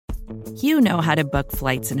You know how to book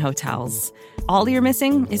flights and hotels. All you're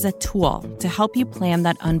missing is a tool to help you plan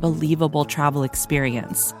that unbelievable travel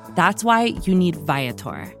experience. That's why you need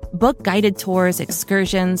Viator. Book guided tours,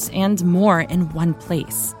 excursions, and more in one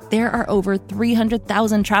place. There are over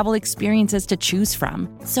 300,000 travel experiences to choose from,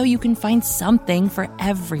 so you can find something for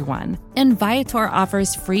everyone. And Viator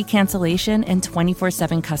offers free cancellation and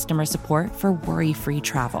 24/7 customer support for worry-free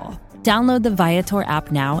travel. Download the Viator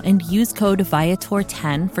app now and use code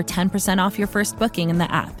Viator10 for 10% off your first booking in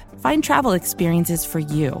the app. Find travel experiences for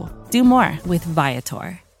you. Do more with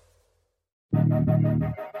Viator.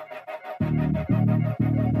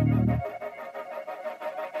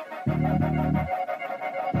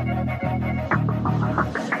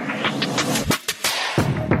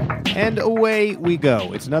 And away we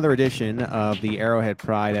go. It's another edition of the Arrowhead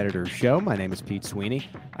Pride Editor's Show. My name is Pete Sweeney.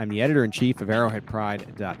 I'm the editor-in-chief of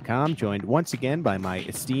arrowheadpride.com, joined once again by my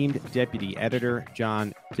esteemed deputy editor,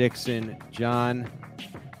 John Dixon. John,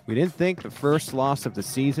 we didn't think the first loss of the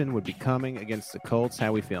season would be coming against the Colts. How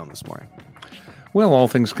are we feeling this morning? Well, all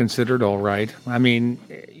things considered, all right. I mean,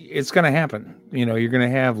 it's going to happen. You know, you're going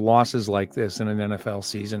to have losses like this in an NFL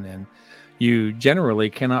season, and you generally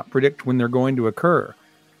cannot predict when they're going to occur.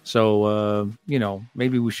 So,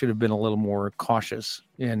 maybe we should have been a little more cautious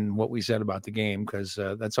in what we said about the game, because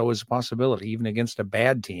that's always a possibility, even against a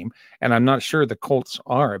bad team. And I'm not sure the Colts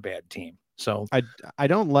are a bad team. So I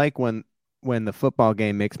don't like when the football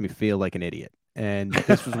game makes me feel like an idiot. And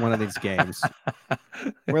this was one of these games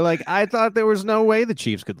where, like, I thought there was no way the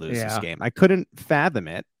Chiefs could lose this game. I couldn't fathom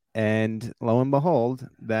it. And lo and behold,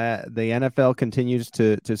 that the NFL continues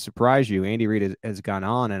to surprise you. Andy Reid has gone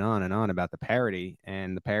on and on and on about the parity,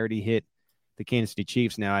 and the parity hit the Kansas City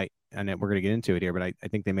Chiefs. Now, we're going to get into it here, but I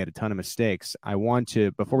think they made a ton of mistakes. I want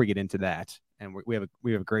to, before we get into that, and we have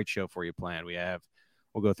a great show for you planned.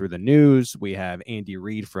 We'll go through the news. We have Andy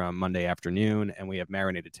Reid from Monday afternoon, and we have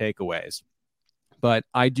Marinated takeaways. But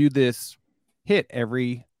I do this hit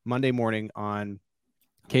every Monday morning on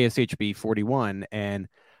KSHB 41, and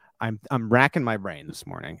I'm racking my brain this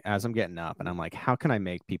morning as I'm getting up, and I'm like, how can I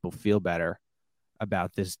make people feel better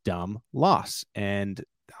about this dumb loss? And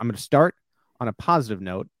I'm going to start on a positive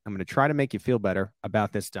note. I'm going to try to make you feel better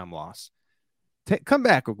about this dumb loss. Come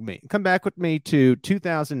back with me. Come back with me to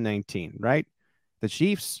 2019, right? The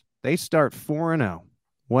Chiefs, they start 4-0.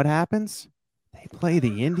 What happens? They play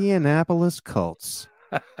the Indianapolis Colts.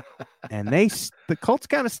 And the Colts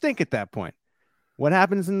kind of stink at that point. What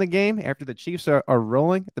happens in the game after the Chiefs are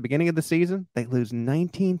rolling at the beginning of the season? They lose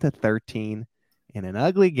 19-13 in an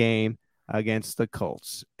ugly game against the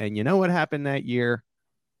Colts. And you know what happened that year?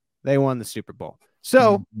 They won the Super Bowl.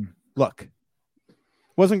 So, look,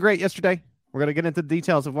 wasn't great yesterday. We're going to get into the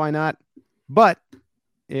details of why not. But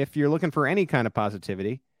if you're looking for any kind of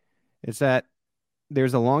positivity, it's that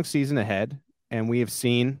there's a long season ahead, and we have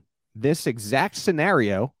seen this exact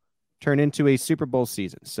scenario turn into a Super Bowl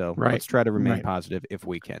season. So let's try to remain positive if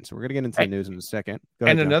we can. So we're going to get into the news in a second. Go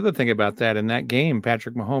ahead, John. Another thing about that, in that game,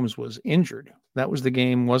 Patrick Mahomes was injured. That was the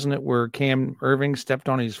game, wasn't it, where Cam Irving stepped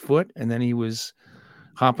on his foot, and then he was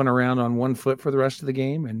hopping around on one foot for the rest of the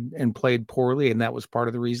game and played poorly, and that was part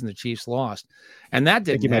of the reason the Chiefs lost. And that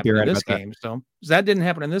didn't happen in this game. So that didn't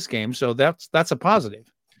happen in this game. So that's a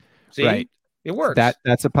positive. See? Right. It works.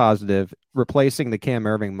 That's a positive. Replacing the Cam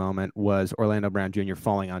Irving moment was Orlando Brown Jr.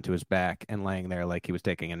 falling onto his back and laying there like he was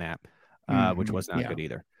taking a nap, which was not good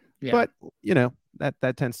either. Yeah. But,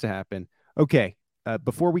 that tends to happen. Okay,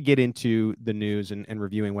 before we get into the news and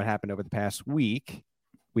reviewing what happened over the past week,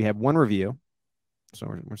 we have one review.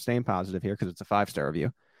 So we're staying positive here because it's a 5-star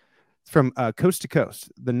review. It's from Coast to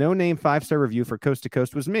Coast. The no-name 5-star review for Coast to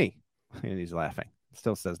Coast was me. And he's laughing.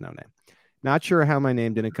 Still says no name. Not sure how my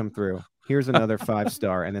name didn't come through. Here's another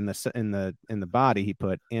 5-star, and then in the body he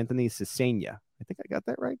put Anthony Cesena. I think I got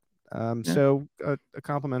that right. So a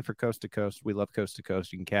compliment for Coast to Coast. We love Coast to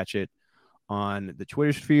Coast. You can catch it on the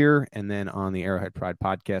Twitter sphere and then on the Arrowhead Pride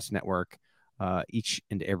Podcast Network each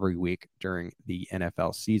and every week during the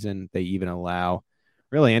NFL season. They even allow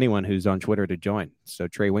really anyone who's on Twitter to join. So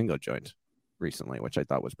Trey Wingo joined recently, which I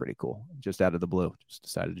thought was pretty cool. Just out of the blue, just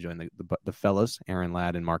decided to join the fellas, Aaron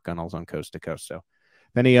Ladd and Mark Gunnels on Coast to Coast. So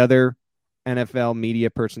if any other NFL media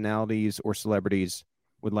personalities or celebrities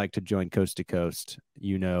would like to join Coast to Coast,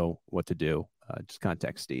 you know what to do. Just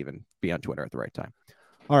contact Steve and be on Twitter at the right time.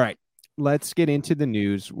 All right, let's get into the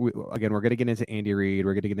news. We're going to get into Andy Reid.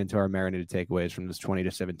 We're going to get into our marinated takeaways from this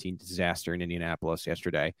 20-17 disaster in Indianapolis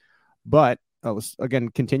yesterday. But again,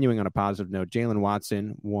 continuing on a positive note, Jalen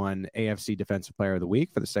Watson won AFC Defensive Player of the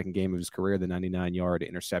Week for the second game of his career, the 99-yard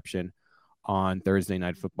interception on Thursday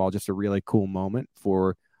Night Football. Just a really cool moment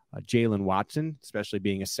for Jalen Watson, especially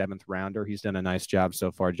being a 7th rounder, he's done a nice job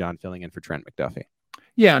so far, John, filling in for Trent McDuffie.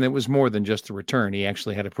 Yeah, and it was more than just the return. He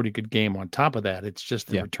actually had a pretty good game on top of that. It's just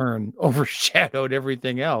the return overshadowed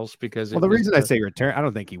everything else because the reason I say return, I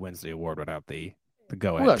don't think he wins the award without the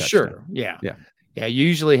go-ahead touchdown. Sure. Yeah. You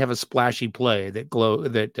usually have a splashy play that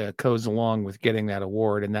goes along with getting that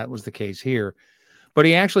award, and that was the case here. But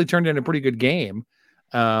he actually turned in a pretty good game,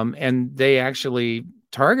 and they actually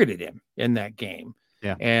targeted him in that game.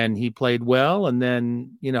 Yeah. And he played well, and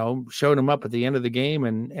then, showed him up at the end of the game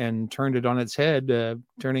and turned it on its head,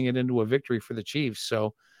 turning it into a victory for the Chiefs.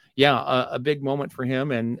 So, a big moment for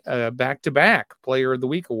him, and back-to-back Player of the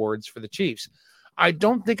Week awards for the Chiefs. I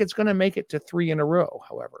don't think it's going to make it to 3 in a row,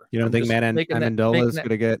 however. You don't think Matt Amendola is going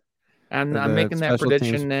to get? And I'm making that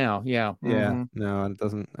prediction teams now. Yeah. Yeah. No, it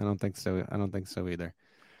doesn't. I don't think so. I don't think so either.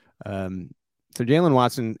 So Jalen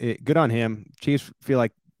Watson, good on him. Chiefs feel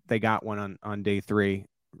like they got one on day 3.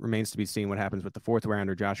 Remains to be seen what happens with the 4th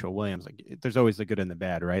rounder, Joshua Williams. Like, there's always the good and the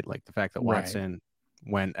bad, right? Like the fact that Watson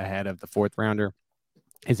went ahead of the 4th rounder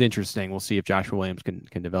is interesting. We'll see if Joshua Williams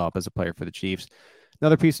can develop as a player for the Chiefs.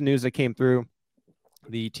 Another piece of news that came through: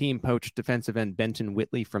 the team poached defensive end Benton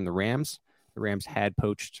Whitley from the Rams. The Rams had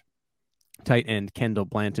poached tight end Kendall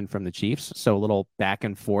Blanton from the Chiefs. So a little back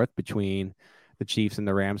and forth between the Chiefs and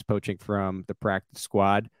the Rams poaching from the practice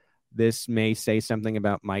squad. This may say something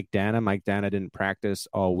about Mike Dana. Mike Dana didn't practice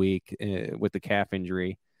all week with the calf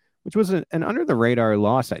injury, which was an under-the-radar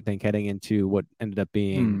loss, I think, heading into what ended up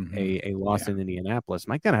being a loss in Indianapolis.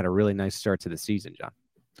 Mike Dana had a really nice start to the season, John.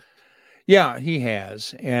 Yeah, he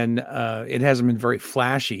has. And it hasn't been very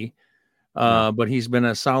flashy, but he's been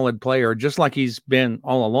a solid player, just like he's been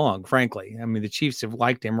all along, frankly. I mean, the Chiefs have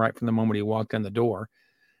liked him right from the moment he walked in the door.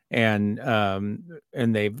 And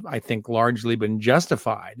they've, I think, largely been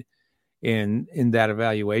justified in that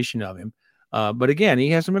evaluation of him. But again, he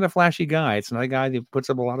hasn't been a flashy guy. It's not a guy that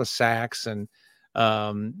puts up a lot of sacks and,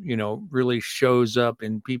 really shows up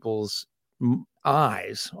in people's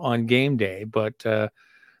eyes on game day. But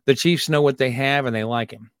the Chiefs know what they have and they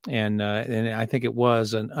like him. And I think it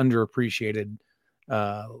was an underappreciated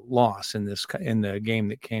loss in the game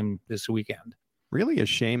that came this weekend. Really a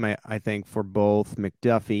shame, I think, for both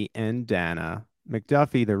McDuffie and Dana.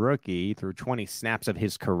 McDuffie, the rookie, through 20 snaps of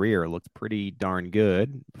his career, looked pretty darn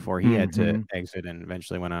good before he had to exit and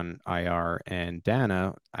eventually went on IR. And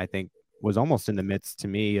Dana, I think, was almost in the midst, to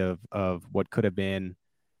me, of what could have been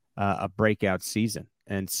a breakout season.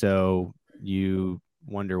 And so you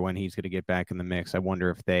wonder when he's going to get back in the mix. I wonder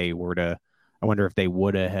if they would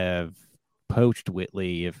have poached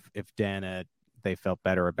Whitley if Dana, they felt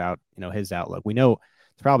better about his outlook. We know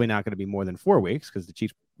it's probably not going to be more than 4 weeks because the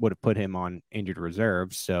Chiefs would have put him on injured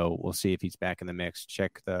reserve. So we'll see if he's back in the mix.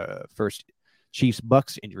 Check the first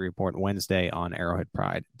Chiefs-Bucks injury report Wednesday on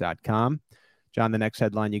arrowheadpride.com. John, the next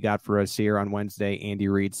headline you got for us here on Wednesday: Andy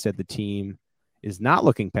Reid said the team is not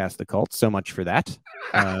looking past the Colts. So much for that.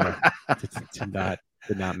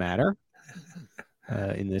 Did not matter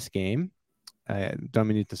in this game. Don't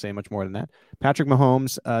need to say much more than that. Patrick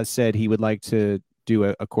Mahomes said he would like to do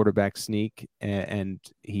a quarterback sneak, and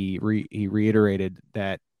he reiterated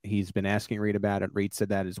that he's been asking Reid about it. Reid said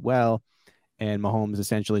that as well, and Mahomes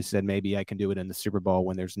essentially said maybe I can do it in the Super Bowl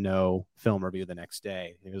when there's no film review the next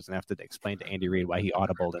day. He doesn't have to explain to Andy Reid why he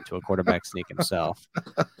audibled into a quarterback sneak himself,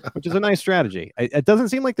 which is a nice strategy. It doesn't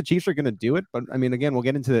seem like the Chiefs are going to do it, but I mean, again, we'll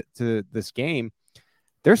get into this game.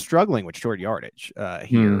 They're struggling with short yardage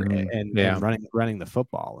here and running the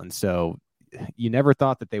football. And so you never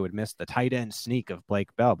thought that they would miss the tight end sneak of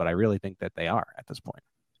Blake Bell, but I really think that they are at this point.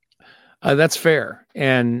 That's fair.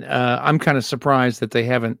 And I'm kind of surprised that they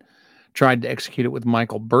haven't tried to execute it with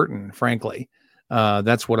Michael Burton, frankly.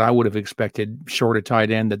 That's what I would have expected, short a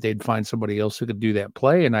tight end, that they'd find somebody else who could do that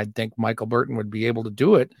play. And I think Michael Burton would be able to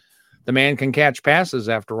do it. The man can catch passes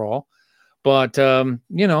after all. But,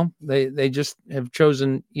 they just have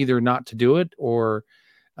chosen either not to do it or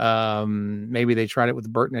maybe they tried it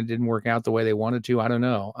with Burton and it didn't work out the way they wanted to. I don't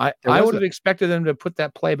know. I would have expected them to put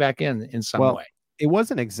that play back in some way. It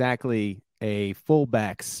wasn't exactly a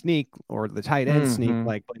fullback sneak or the tight end sneak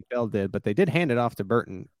like Blake Bell did, but they did hand it off to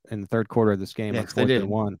Burton in the third quarter of this game on 4th and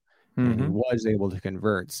 1. And he was able to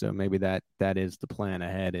convert. So maybe that is the plan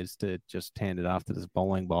ahead, is to just hand it off to this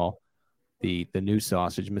bowling ball. The new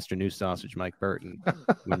sausage, Mr. New Sausage, Mike Burton,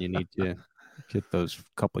 when you need to get those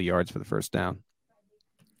couple yards for the first down.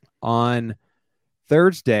 On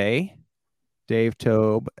Thursday, Dave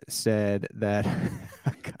Tobe said that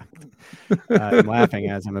I'm laughing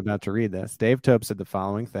as I'm about to read this. Dave Tobe said the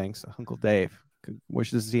following: "Thanks, Uncle Dave.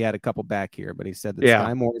 Wishes he had a couple back here, but he said that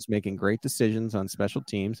Sky Moore is making great decisions on special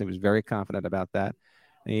teams. He was very confident about that.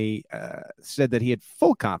 He said that he had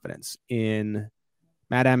full confidence in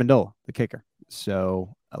Matt Amendola, the kicker.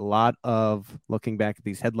 So a lot of looking back at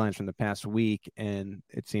these headlines from the past week, and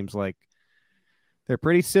it seems like they're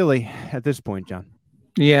pretty silly at this point, John.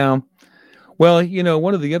 Yeah. Well,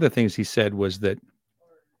 one of the other things he said was that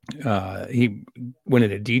he went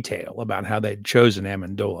into detail about how they'd chosen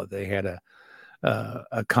Amendola. They had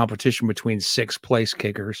a competition between 6 place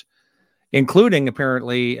kickers, including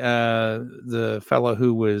apparently the fellow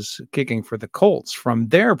who was kicking for the Colts from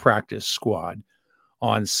their practice squad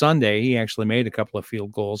on Sunday. He actually made a couple of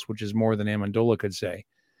field goals, which is more than Amendola could say.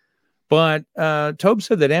 But Tobe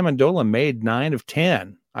said that Amendola made 9 of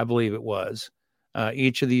 10, I believe it was.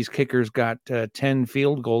 Each of these kickers got 10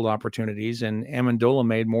 field goal opportunities, and Amendola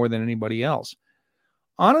made more than anybody else.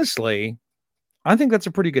 Honestly, I think that's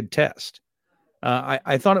a pretty good test.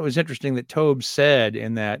 I thought it was interesting that Tobe said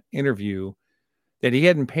in that interview that he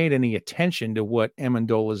hadn't paid any attention to what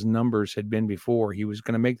Amendola's numbers had been before. He was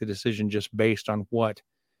going to make the decision just based on what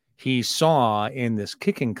he saw in this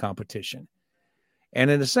kicking competition. And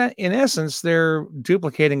in essence, they're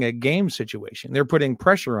duplicating a game situation. They're putting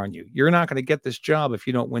pressure on you. You're not going to get this job if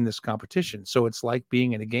you don't win this competition. So it's like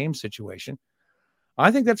being in a game situation.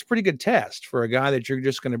 I think that's a pretty good test for a guy that you're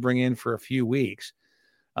just going to bring in for a few weeks.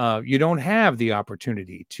 You don't have the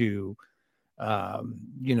opportunity to,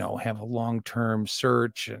 have a long-term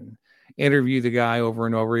search and interview the guy over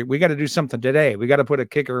and over. We got to do something today. We got to put a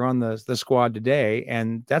kicker on the squad today.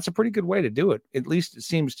 And that's a pretty good way to do it. At least it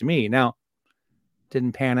seems to me. Now,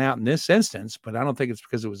 didn't pan out in this instance, but I don't think it's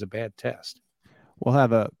because it was a bad test. We'll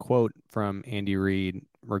have a quote from Andy Reid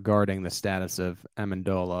regarding the status of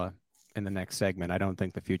Amendola in the next segment. I don't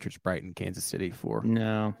think the future's bright in Kansas City for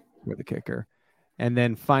the kicker. And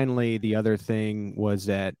then finally, the other thing was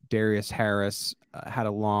that Darius Harris had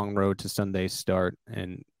a long road to Sunday's start,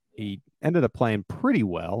 and he ended up playing pretty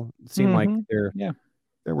well. It seemed like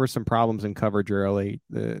there were some problems in coverage early.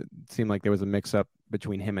 It seemed like there was a mix-up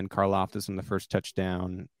between him and Karlaftis in the first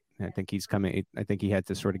touchdown. I think he's coming. I think he had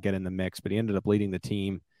to sort of get in the mix, but he ended up leading the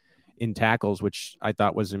team in tackles, which I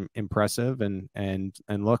thought was impressive. And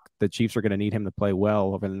look, the Chiefs are going to need him to play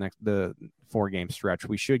well over the 4-game stretch.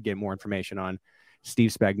 We should get more information on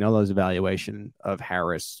Steve Spagnuolo's evaluation of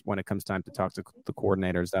Harris when it comes time to talk to the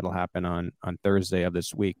coordinators. That'll happen on Thursday of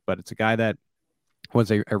this week. But it's a guy that was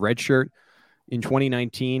a redshirt in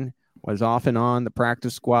 2019. Was off and on the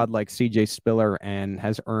practice squad like CJ Spiller and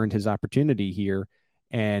has earned his opportunity here.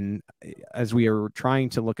 And as we are trying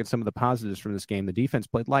to look at some of the positives from this game, the defense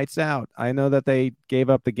played lights out. I know that they gave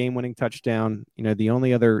up the game-winning touchdown. The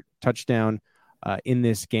only other touchdown in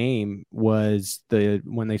this game was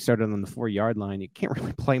when they started on the 4-yard line. You can't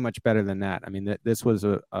really play much better than that. I mean, this was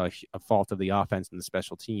a fault of the offense and the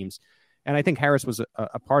special teams. And I think Harris was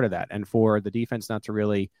a part of that. And for the defense not to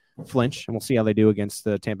really flinch, and we'll see how they do against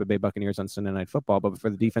the Tampa Bay Buccaneers on Sunday Night Football, but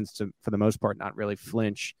for the defense to, for the most part, not really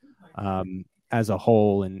flinch as a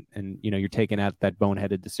whole. And you're taking out that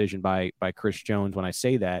boneheaded decision by Chris Jones. When I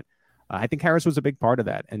say that, I think Harris was a big part of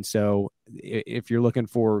that. And so if you're looking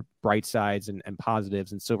for bright sides and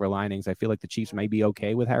positives and silver linings, I feel like the Chiefs may be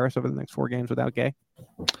okay with Harris over the next 4 games without Gay.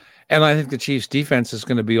 And I think the Chiefs defense is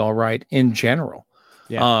going to be all right in general.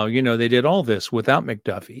 Yeah. They did all this without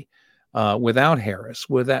McDuffie, without Harris,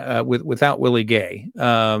 without Willie Gay.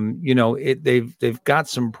 They've got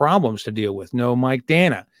some problems to deal with. No Mike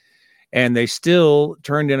Dana, and they still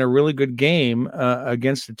turned in a really good game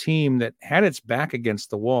against a team that had its back against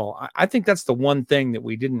the wall. I think that's the one thing that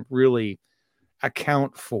we didn't really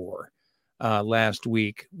account for last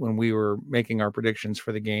week when we were making our predictions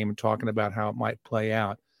for the game and talking about how it might play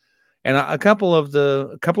out. And a couple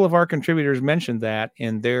of our contributors mentioned that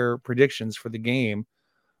in their predictions for the game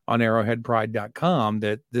on arrowheadpride.com,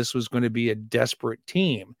 that this was going to be a desperate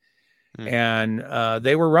team. And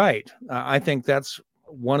they were right. I think that's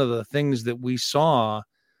one of the things that we saw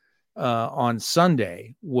on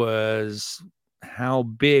Sunday was how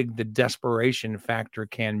big the desperation factor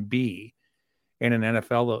can be in an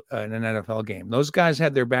NFL game. Those guys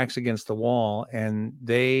had their backs against the wall, and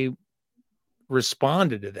they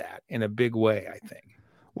responded to that in a big way, I think.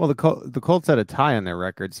 Well, the Colts had a tie on their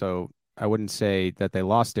record, so I wouldn't say that they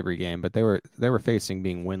lost every game, but they were facing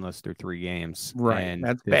being winless through 3 games. Right, and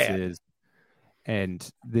that's bad.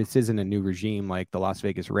 This isn't a new regime like the Las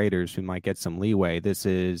Vegas Raiders, who might get some leeway. This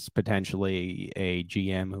is potentially a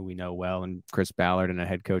GM who we know well, and Chris Ballard, and a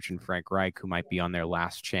head coach in Frank Reich, who might be on their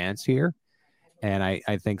last chance here. And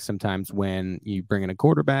I think sometimes when you bring in a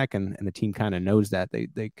quarterback and the team kind of knows that,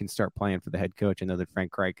 they can start playing for the head coach and know that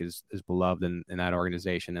Frank Reich is beloved in that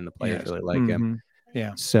organization, and the players really like him.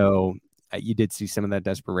 Yeah. So you did see some of that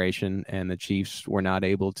desperation, and the Chiefs were not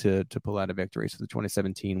able to pull out a victory. So the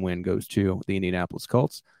 2017 win goes to the Indianapolis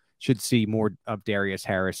Colts. Should see more of Darius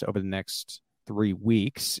Harris over the next 3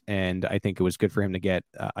 weeks, and I think it was good for him to get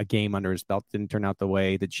a game under his belt. Didn't turn out the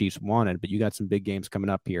way the Chiefs wanted, but you got some big games coming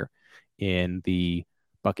up here in the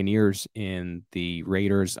Buccaneers, in the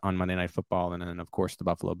Raiders on Monday Night Football, and then, of course, the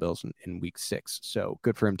Buffalo Bills in Week 6. So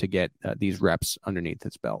good for him to get these reps underneath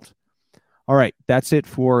his belt. All right, that's it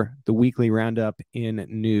for the weekly roundup in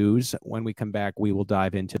news. When we come back, we will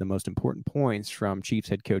dive into the most important points from Chiefs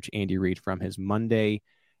head coach Andy Reid from his Monday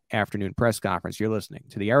afternoon press conference. You're listening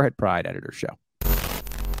to the Arrowhead Pride Editor Show.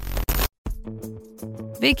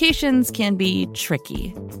 Vacations can be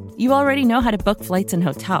tricky. You already know how to book flights and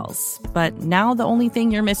hotels, but now the only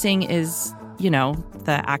thing you're missing is,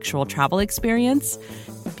 the actual travel experience.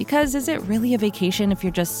 Because is it really a vacation if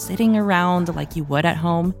you're just sitting around like you would at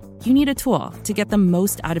home? You need a tool to get the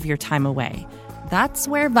most out of your time away. That's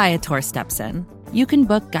where Viator steps in. You can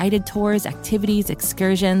book guided tours, activities,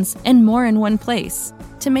 excursions, and more in one place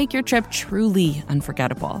to make your trip truly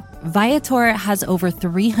unforgettable. Viator has over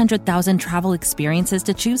 300,000 travel experiences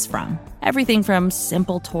to choose from. Everything from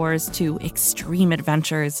simple tours to extreme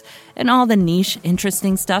adventures and all the niche,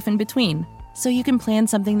 interesting stuff in between. So you can plan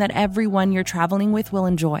something that everyone you're traveling with will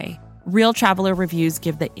enjoy. Real traveler reviews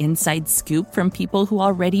give the inside scoop from people who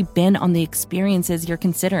already been on the experiences you're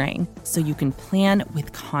considering, so you can plan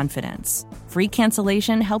with confidence. Free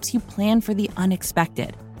cancellation helps you plan for the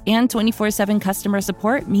unexpected. And 24/7 customer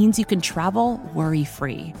support means you can travel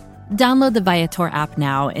worry-free. Download the Viator app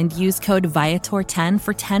now and use code Viator10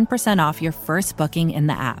 for 10% off your first booking in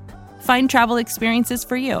the app. Find travel experiences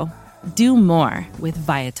for you. Do more with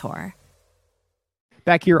Viator.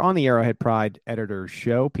 Back here on the Arrowhead Pride Editor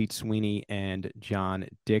Show, Pete Sweeney and John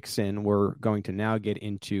Dixon. We're going to now get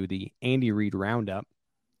into the Andy Reid Roundup.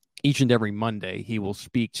 Each and every Monday, he will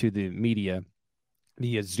speak to the media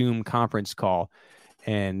via Zoom conference call.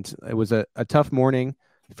 And it was a tough morning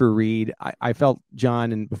for Reid. I felt,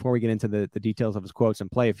 John, and before we get into the details of his quotes and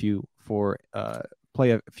play a few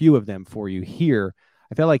of them for you here,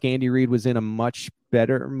 I felt like Andy Reid was in a much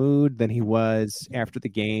better mood than he was after the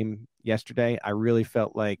game yesterday. I really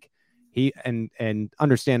felt like he, and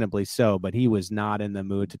understandably so, but he was not in the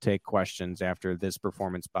mood to take questions after this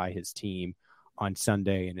performance by his team on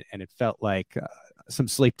Sunday, and it felt like some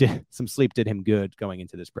sleep did him good going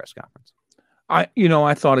into this press conference.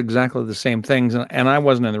 I thought exactly the same things, and I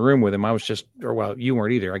wasn't in the room with him. I was you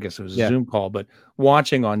weren't either. I guess it was a Zoom call, but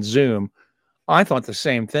watching on Zoom, I thought the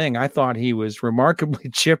same thing. I thought he was remarkably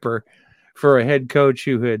chipper for a head coach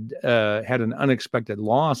who had had an unexpected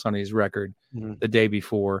loss on his record the day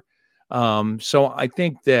before. So I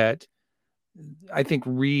think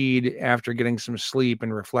Reid, after getting some sleep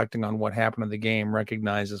and reflecting on what happened in the game,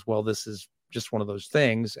 recognizes, well, this is just one of those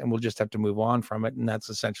things, and we'll just have to move on from it. And that's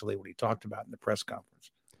essentially what he talked about in the press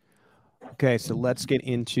conference. Okay, so let's get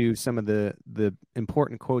into some of the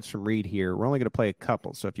important quotes from Reid here. We're only going to play a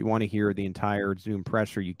couple, so if you want to hear the entire Zoom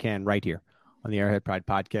presser, you can right here on the Arrowhead Pride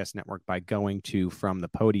Podcast Network by going to From the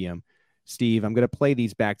Podium. Steve, I'm going to play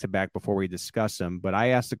these back-to-back before we discuss them, but I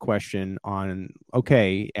asked a question on,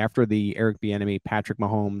 after the Eric Bieniemy, Patrick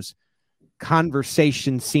Mahomes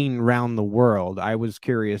conversation seen around the world, I was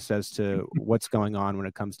curious as to what's going on when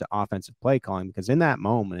it comes to offensive play calling, because in that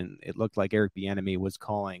moment, it looked like Eric Bieniemy was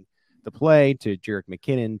calling the play to Jerick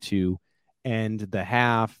McKinnon to end the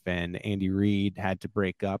half, and Andy Reid had to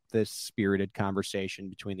break up this spirited conversation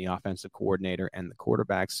between the offensive coordinator and the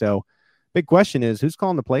quarterback. So big question is, who's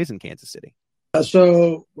calling the plays in Kansas City?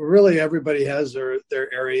 So really everybody has their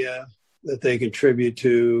area that they contribute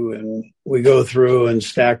to, and we go through and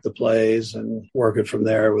stack the plays and work it from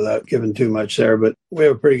there without giving too much there. But we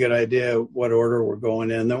have a pretty good idea what order we're going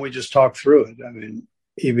in. Then we just talk through it. I mean,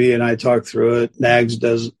 EB and I talk through it. Nags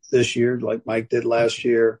does this year like Mike did last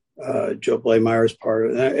year. Joe Blameyer's part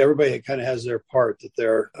of it. Everybody kind of has their part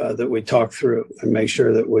that we talk through and make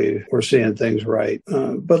sure that we're seeing things right.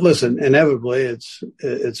 But listen, inevitably,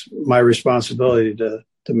 it's my responsibility to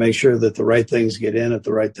make sure that the right things get in at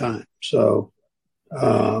the right time. So,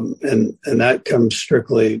 and that comes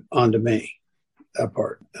strictly onto me, that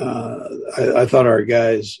part. I thought our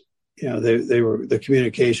guys, the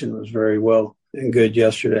communication was very well and good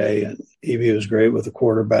yesterday, and EB was great with the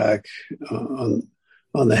quarterback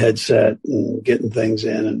on the headset and getting things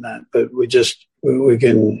in and that. But we got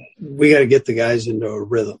to get the guys into a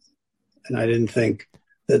rhythm, and I didn't think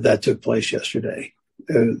that took place yesterday.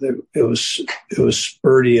 It was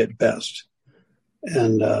spurty at best,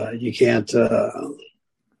 and you can't, you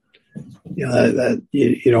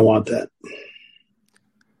don't want that.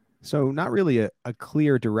 So not really a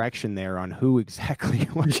clear direction there on who exactly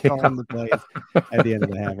was calling the plays at the end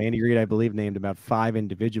of the half. Andy Reid, I believe, named about 5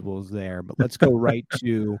 individuals there. But let's go right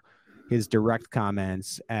to his direct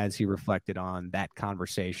comments as he reflected on that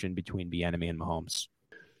conversation between Bieniemy and Mahomes.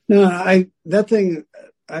 No, I don't think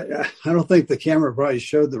the camera probably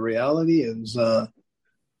showed the reality. It was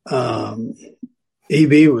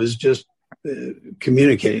EB was just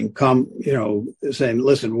communicating, saying,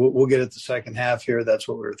 listen, we'll get it the second half here. That's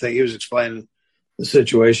what we were thinking. He was explaining the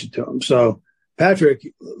situation to him. So Patrick,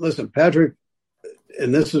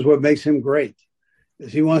 and this is what makes him great,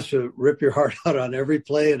 is he wants to rip your heart out on every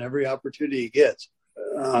play and every opportunity he gets.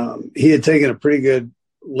 He had taken a pretty good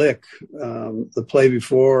lick the play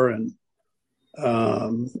before, and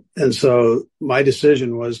so my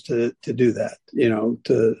decision was to do that.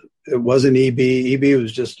 It wasn't EB. EB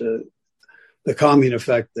was just the calming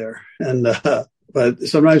effect there, and but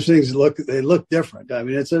sometimes things look different. I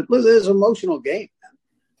mean, it's an emotional game.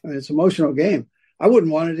 It's an emotional game. I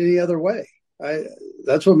wouldn't want it any other way.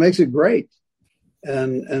 That's what makes it great,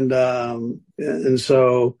 and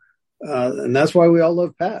so that's why we all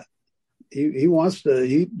love Pat. He wants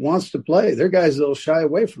to play. There are guys that'll shy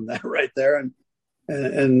away from that right there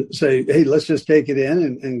and say, hey, let's just take it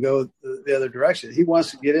in and go the other direction. He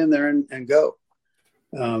wants to get in there and go.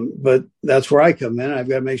 But that's where I come in. I've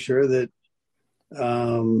got to make sure that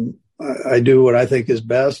I do what I think is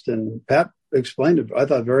best. And Pat explained it, I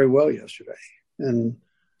thought, very well yesterday. And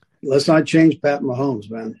let's not change Pat Mahomes,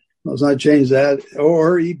 man. Let's not change that,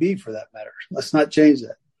 or EB for that matter. Let's not change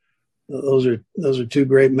that. Those are two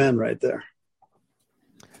great men right there.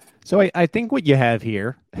 So I think what you have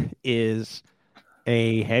here is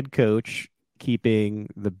a head coach keeping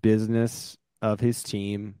the business of his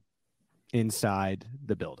team inside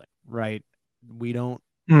the building, right? We don't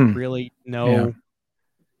really know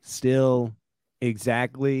still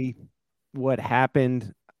exactly what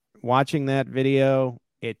happened. Watching that video,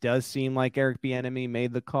 it does seem like Eric Bieniemy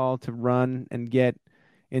made the call to run and get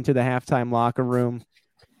into the halftime locker room.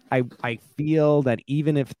 I feel that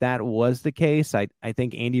even if that was the case, I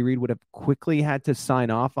think Andy Reid would have quickly had to sign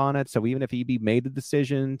off on it. So even if EB made the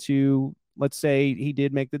decision to, let's say he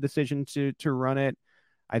did make the decision to run it,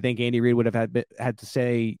 I think Andy Reid would have had to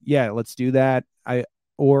say, yeah, let's do that.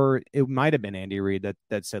 Or it might have been Andy Reid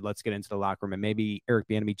that said, let's get into the locker room, and maybe Eric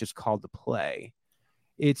Bieniemy just called the play.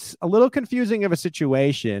 It's a little confusing of a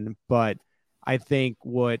situation, but I think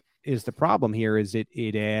what is the problem here is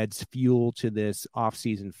it adds fuel to this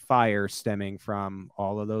offseason fire stemming from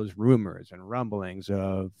all of those rumors and rumblings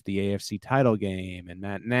of the AFC title game and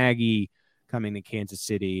Matt Nagy coming to Kansas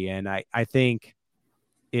City. And I think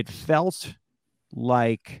it felt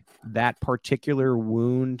like that particular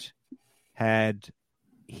wound had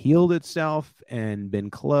healed itself and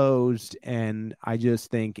been closed. And I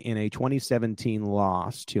just think in a 2017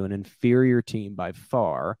 loss to an inferior team by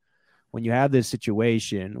far, when you have this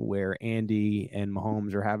situation where Andy and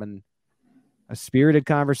Mahomes are having a spirited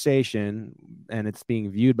conversation and it's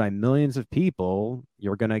being viewed by millions of people,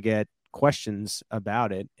 you're going to get questions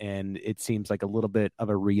about it. And it seems like a little bit of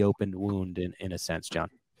a reopened wound in a sense, John.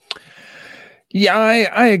 Yeah,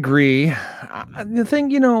 I agree. The thing,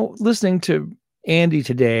 listening to Andy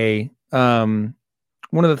today, one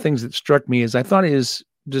of the things that struck me is I thought his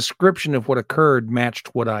description of what occurred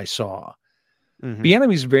matched what I saw. Mm-hmm.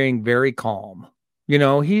 Bieniemy's being very calm.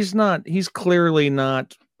 He's clearly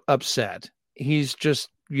not upset. He's just,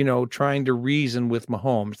 trying to reason with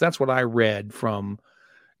Mahomes. That's what I read from,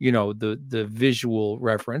 the visual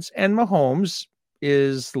reference. And Mahomes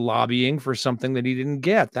is lobbying for something that he didn't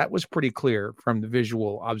get. That was pretty clear from the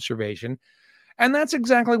visual observation. And that's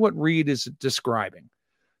exactly what Reid is describing.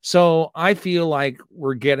 So I feel like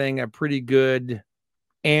we're getting a pretty good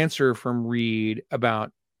answer from Reid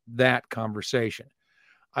about that conversation.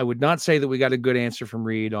 I would not say that we got a good answer from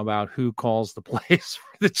Reid about who calls the plays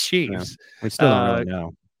for the Chiefs. Yeah, we still don't really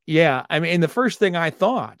know. Yeah. I mean, the first thing I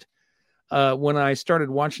thought when I started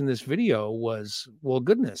watching this video was, well,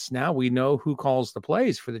 goodness, now we know who calls the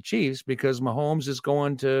plays for the Chiefs because Mahomes is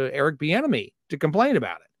going to Eric Bieniemy to complain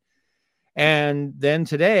about it. And then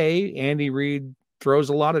today, Andy Reid throws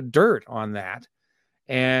a lot of dirt on that.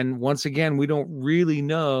 And once again, we don't really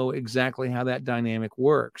know exactly how that dynamic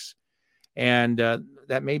works. And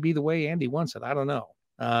that may be the way Andy wants it. I don't know.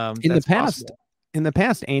 In the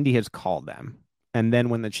past, Andy has called them. And then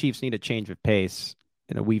when the Chiefs need a change of pace,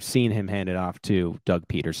 we've seen him hand it off to Doug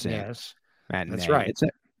Peterson. Yes, that's right.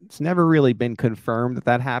 It's never really been confirmed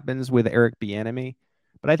that happens with Eric Bieniemy.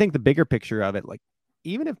 But I think the bigger picture of it, like,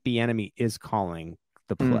 even if Bieniemy is calling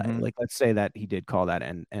the play, like let's say that he did call that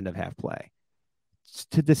end of half play,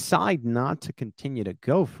 to decide not to continue to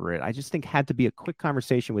go for it, I just think had to be a quick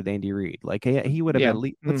conversation with Andy Reid. Like he would have at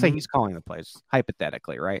least, let's say he's calling the plays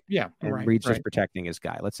hypothetically, right? Yeah. And Reid's just protecting his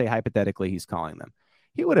guy. Let's say hypothetically he's calling them.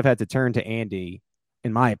 He would have had to turn to Andy,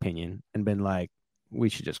 in my opinion, and been like, we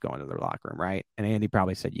should just go into their locker room, right? And Andy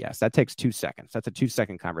probably said yes. That takes 2 seconds. That's a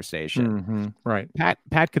 2-second conversation. Right.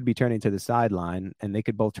 Pat could be turning to the sideline, and they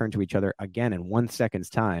could both turn to each other again in 1 second's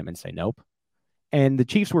time and say nope. And the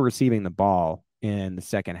Chiefs were receiving the ball in the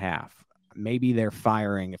second half. Maybe they're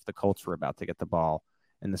firing if the Colts were about to get the ball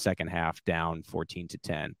in the second half down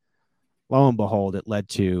 14-10. Lo and behold, it led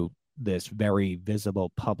to this very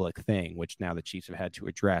visible public thing, which now the Chiefs have had to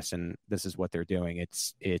address. And this is what they're doing.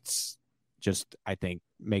 It's just, I think,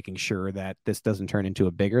 making sure that this doesn't turn into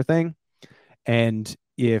a bigger thing. And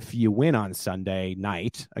if you win on Sunday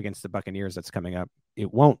night against the Buccaneers that's coming up,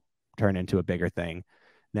 it won't turn into a bigger thing.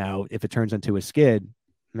 Now, if it turns into a skid,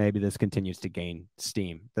 maybe this continues to gain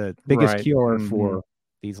steam. The biggest cure for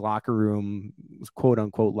these locker room, quote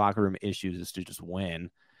unquote, locker room issues is to just win.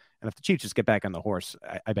 And if the Chiefs just get back on the horse,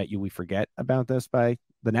 I bet you we forget about this by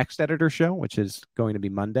the next editor show, which is going to be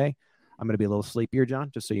Monday. I'm going to be a little sleepier,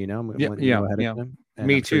 John, just so you know. I'm going to go ahead of them. And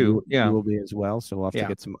me too. You will be as well. So we'll have to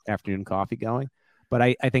get some afternoon coffee going. But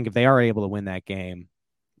I think if they are able to win that game,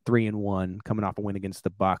 3-1, coming off a win against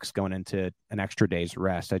the Bucs, going into an extra day's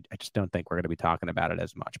rest, I just don't think we're going to be talking about it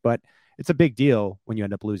as much. But it's a big deal when you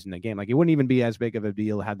end up losing the game. Like, it wouldn't even be as big of a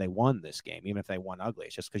deal had they won this game, even if they won ugly.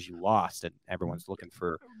 It's just because you lost and everyone's looking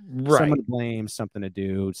for someone to blame, something to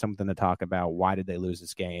do, something to talk about. Why did they lose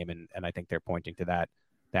this game? And I think they're pointing to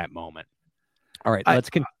that moment. All right,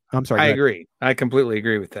 I'm sorry. I agree. I completely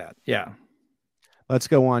agree with that. Yeah. Let's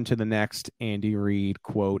go on to the next Andy Reid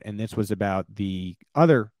quote. And this was about the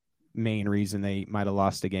other main reason they might have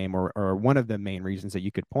lost the game, or one of the main reasons that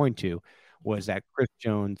you could point to, was that Chris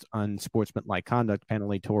Jones' unsportsmanlike conduct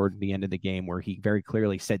penalty toward the end of the game, where he very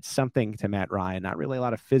clearly said something to Matt Ryan, not really a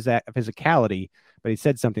lot of physicality, but he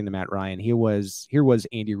said something to Matt Ryan. Here was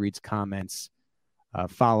Andy Reid's comments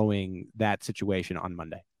following that situation on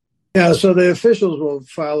Monday. Yeah, so the officials will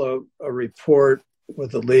file a report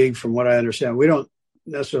with the league. From what I understand, we don't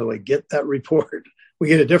necessarily get that report. We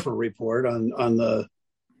get a different report on the,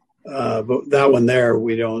 but that one there,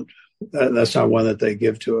 we don't. That's not one that they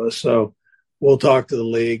give to us. So we'll talk to the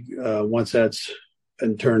league once that's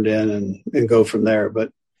been turned in and go from there.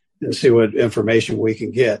 But and see what information we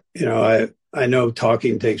can get. You know, I know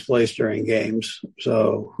talking takes place during games,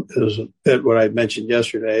 so it was a bit what I mentioned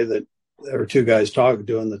yesterday that there were two guys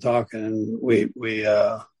doing the talking, and we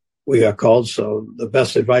got called. So the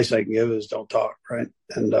best advice I can give is don't talk, right?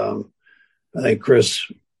 And I think Chris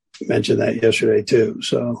mentioned that yesterday too.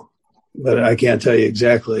 So, but I can't tell you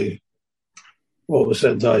exactly what was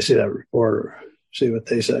said until I see that report or see what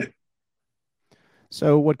they say.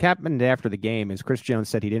 So what happened after the game is Chris Jones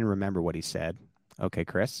said he didn't remember what he said. Okay,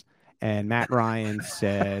 Chris. And Matt Ryan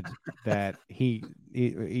said that he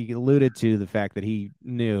alluded to the fact that he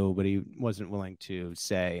knew, but he wasn't willing to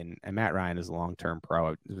say. And Matt Ryan is a long-term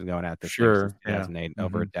pro. He's been going at this since 2008,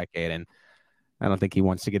 over a decade. And I don't think he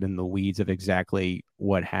wants to get in the weeds of exactly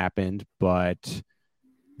what happened. But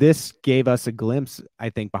this gave us a glimpse, I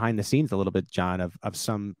think, behind the scenes a little bit, John, of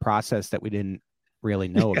some process that we didn't really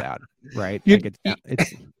know about, right? Like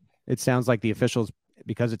it sounds like the officials,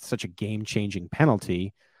 because it's such a game-changing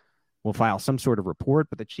penalty, will file some sort of report,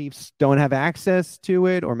 but the Chiefs don't have access to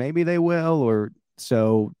it, or maybe they will, or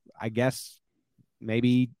so I guess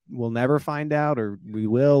maybe we'll never find out, or we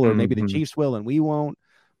will, or maybe the Chiefs will and we won't.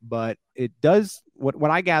 But it does, what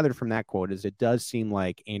I gathered from that quote is it does seem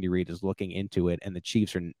like Andy Reid is looking into it, and the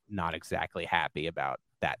Chiefs are not exactly happy about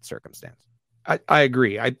that circumstance. I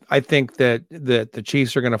agree. I think that the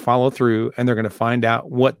Chiefs are going to follow through, and they're going to find out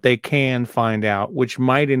what they can find out, which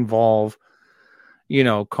might involve,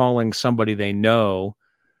 calling somebody they know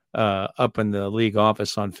up in the league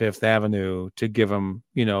office on Fifth Avenue to give them,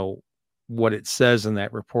 what it says in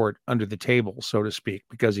that report under the table, so to speak,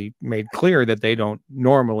 because he made clear that they don't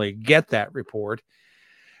normally get that report,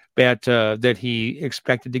 but that he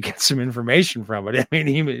expected to get some information from it. I mean,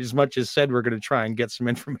 he as much as said, we're going to try and get some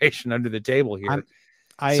information under the table here.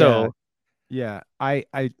 I don't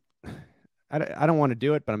want to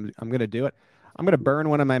do it, but I'm going to do it. I'm going to burn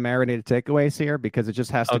one of my marinated takeaways here because it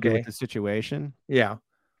just has to do with the situation. Yeah.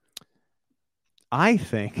 I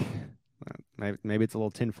think maybe it's a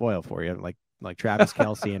little tinfoil for you, like Travis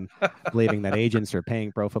Kelce and believing that agents are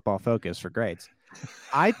paying Pro Football Focus for grades.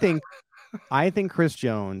 I think Chris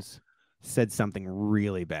Jones said something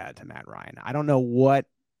really bad to Matt Ryan. I don't know what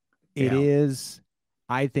it is.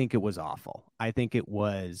 I think it was awful. I think it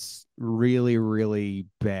was really, really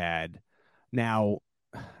bad. Now,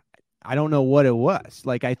 I don't know what it was.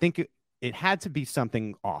 Like, I think it had to be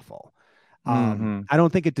something awful. I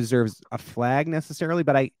don't think it deserves a flag necessarily,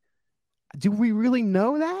 but do we really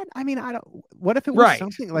know that? I mean, what if it was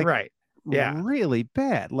something like really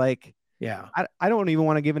bad? Like, I don't even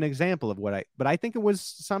want to give an example of but I think it was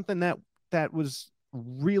something that was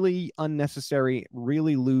really unnecessary,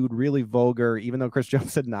 really lewd, really vulgar, even though Chris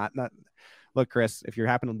Jones said not. Look, Chris, if you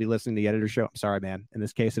happen to be listening to the editor show, I'm sorry, man. In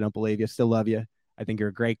this case, I don't believe you. Still love you. I think you're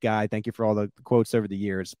a great guy. Thank you for all the quotes over the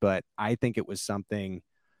years. But I think it was something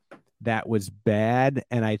that was bad.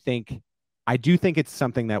 And I do think it's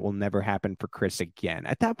something that will never happen for Chris again.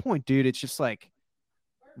 At that point, dude, it's just like,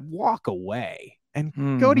 walk away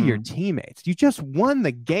and go to your teammates. You just won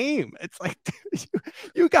the game. It's like,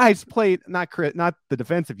 you guys played, not the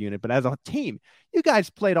defensive unit, but as a team, you guys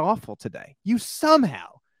played awful today. You somehow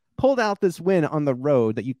pulled out this win on the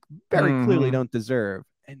road that you very clearly don't deserve.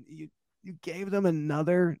 And you gave them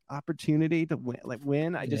another opportunity to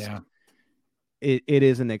win. It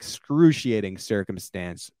is an excruciating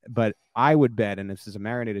circumstance, but I would bet, and this is a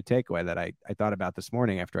marinated takeaway that I thought about this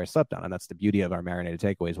morning after I slept on, and that's the beauty of our marinated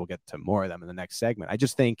takeaways. We'll get to more of them in the next segment. I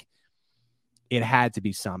just think it had to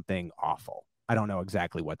be something awful. I don't know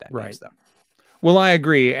exactly what that means, though. Well, I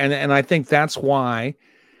agree. And I think that's why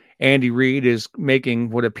Andy Reid is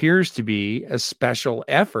making what appears to be a special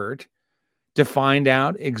effort to find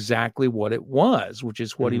out exactly what it was, which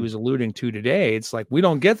is what he was alluding to today. It's like, we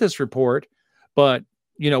don't get this report, but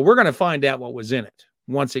we're going to find out what was in it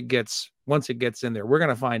once it gets in there. We're going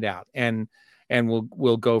to find out, and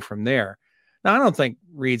we'll go from there. Now, I don't think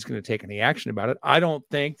Reid's going to take any action about it. I don't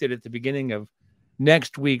think that at the beginning of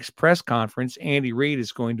next week's press conference, Andy Reid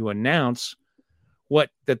is going to announce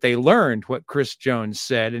that they learned what Chris Jones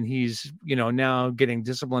said, and he's, now getting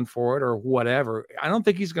disciplined for it or whatever. I don't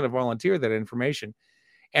think he's going to volunteer that information.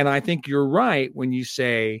 And I think you're right when you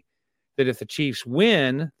say that if the Chiefs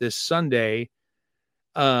win this Sunday,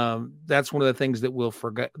 that's one of the things that we'll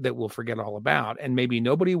forget all about. And maybe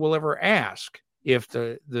nobody will ever ask if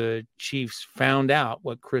the Chiefs found out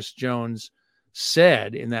what Chris Jones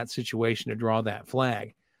said in that situation to draw that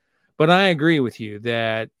flag. But I agree with you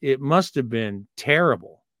that it must have been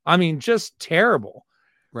terrible. I mean, just terrible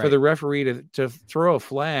for the referee to throw a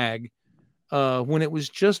flag when it was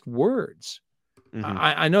just words.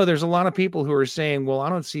 I know there's a lot of people who are saying, well, I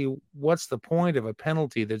don't see what's the point of a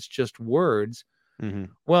penalty that's just words.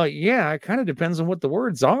 Well, yeah, it kind of depends on what the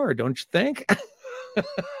words are, don't you think?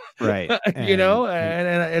 Right.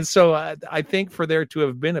 And so I think for there to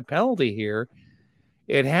have been a penalty here,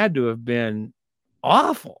 it had to have been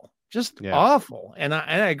awful. Just awful. And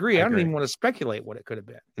I agree. I don't even want to speculate what it could have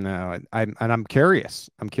been. No, I'm curious.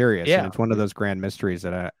 Yeah. And it's one of those grand mysteries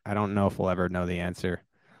that I don't know if we'll ever know the answer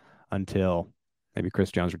until maybe Chris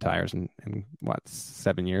Jones retires in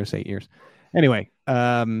 7 years, 8 years. Anyway,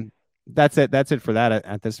 that's it. That's it for that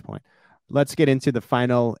at this point. Let's get into the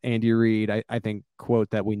final Andy Reid, I think,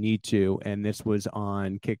 quote that we need to. And this was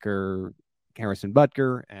on kicker Harrison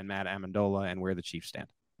Butker and Matt Amendola and where the Chiefs stand.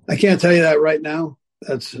 I can't tell you that right now.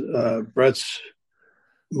 That's Brett's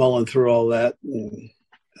mulling through all that and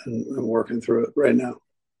working through it right now.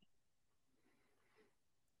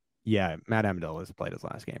 Yeah, Matt Amendola has played his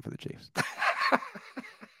last game for the Chiefs.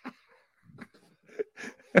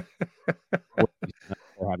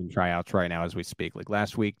 We're having tryouts right now as we speak. Like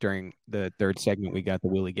last week during the third segment, we got the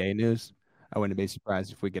Willie Gay news. I wouldn't be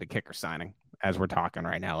surprised if we get a kicker signing as we're talking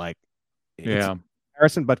right now.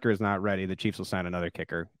 Harrison Butker is not ready. The Chiefs will sign another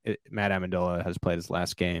kicker. Matt Amendola has played his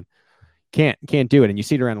last game. Can't do it. And you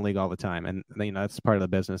see it around the league all the time. And that's part of the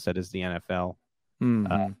business that is the NFL.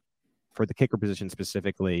 For the kicker position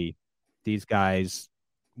specifically, these guys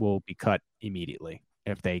will be cut immediately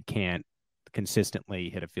if they can't consistently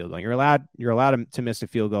hit a field goal. You're allowed to miss a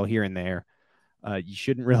field goal here and there. You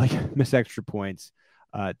shouldn't really miss extra points.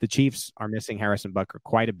 The Chiefs are missing Harrison Butker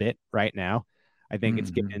quite a bit right now. I think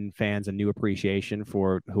it's given fans a new appreciation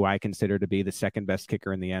for who I consider to be the second best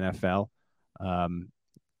kicker in the NFL. I'm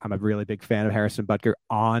a really big fan of Harrison Butker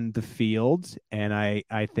on the field, and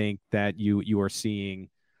I think that you are seeing,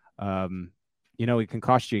 it can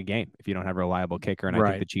cost you a game if you don't have a reliable kicker, and I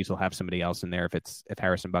think the Chiefs will have somebody else in there if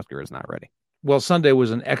Harrison Butker is not ready. Well, Sunday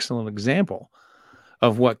was an excellent example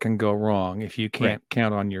of what can go wrong if you can't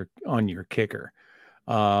count on your kicker.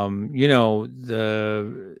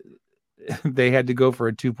 They had to go for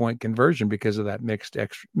a 2-point conversion because of that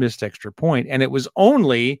missed extra point. And it was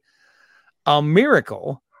only a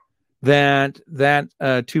miracle that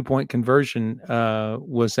 2-point conversion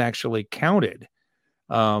was actually counted.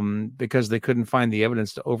 because they couldn't find the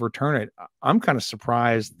evidence to overturn it. I'm kind of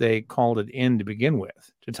surprised they called it in to begin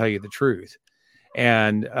with, to tell you the truth.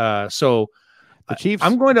 And so the Chiefs,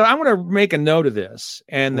 I'm going to make a note of this.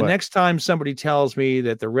 And the next time somebody tells me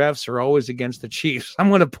that the refs are always against the Chiefs, I'm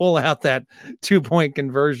going to pull out that 2-point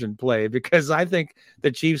conversion play, because I think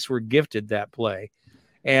the Chiefs were gifted that play.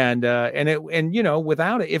 And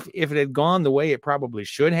without it, if it had gone the way it probably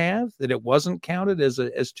should have, that it wasn't counted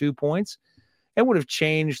as 2 points, it would have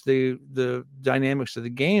changed the dynamics of the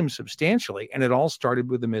game substantially. And it all started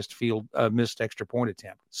with a missed extra point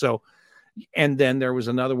attempt. So, and then there was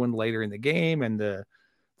another one later in the game, and the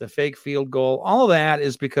fake field goal. All of that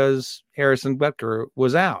is because Harrison Butker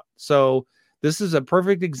was out. So this is a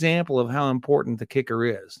perfect example of how important the kicker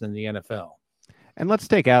is in the NFL. And let's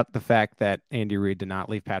take out the fact that Andy Reid did not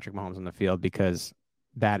leave Patrick Mahomes on the field, because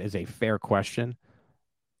that is a fair question.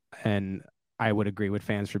 And I would agree with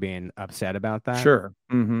fans for being upset about that. Sure.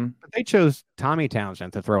 Mm-hmm. But they chose Tommy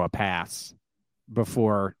Townsend to throw a pass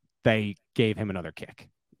before they gave him another kick.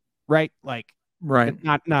 Right?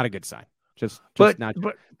 Not a good sign. But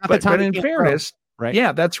in fairness, right?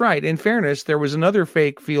 Yeah, that's right. In fairness, there was another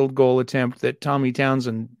fake field goal attempt that Tommy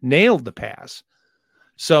Townsend nailed the pass.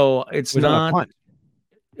 So it's not a punt.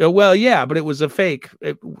 Well, yeah, but it was a fake.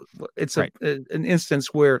 It's right. An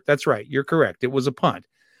instance where, that's right. You're correct. It was a punt.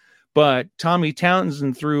 But Tommy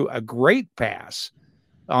Townsend threw a great pass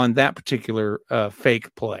on that particular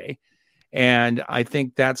fake play. And I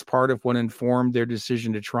think that's part of what informed their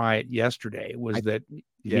decision to try it yesterday, was that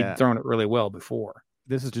he'd thrown it really well before.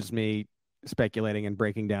 This is just me speculating and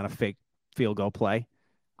breaking down a fake field goal play.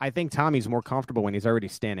 I think Tommy's more comfortable when he's already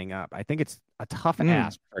standing up. I think it's a tough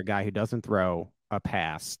ask for a guy who doesn't throw a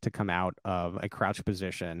pass to come out of a crouch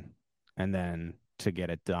position and then to get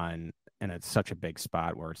it done. And it's such a big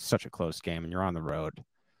spot where it's such a close game and you're on the road.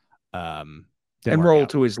 And roll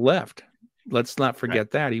to his left. Let's not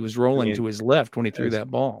forget that. He was rolling to his left when he threw that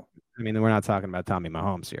ball. I mean, we're not talking about Tommy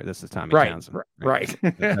Mahomes here. This is Tommy Townsend. Right.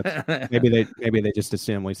 maybe they just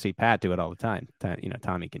assume we see Pat do it all the time.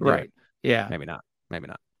 Tommy can do it. Yeah. Maybe not.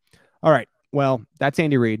 All right. Well, that's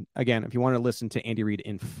Andy Reid. Again, if you want to listen to Andy Reid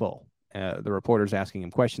in full, the reporters asking him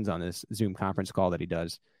questions on this Zoom conference call that he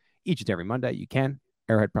does each and every Monday, you can.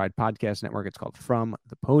 Arrowhead Pride Podcast Network. It's called From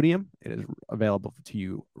the Podium. It is available to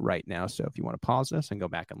you right now. So if you want to pause this and go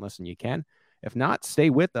back and listen, you can. If not, stay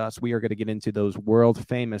with us. We are going to get into those world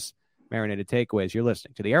famous marinated takeaways. You're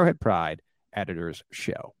listening to the Arrowhead Pride Editors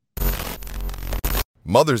Show.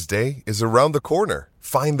 Mother's Day is around the corner.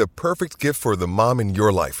 Find the perfect gift for the mom in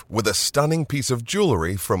your life with a stunning piece of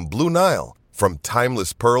jewelry from Blue Nile. From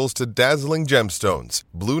timeless pearls to dazzling gemstones,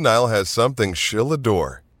 Blue Nile has something she'll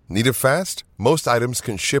adore. Need it fast? Most items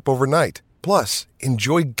can ship overnight. Plus,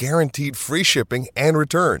 enjoy guaranteed free shipping and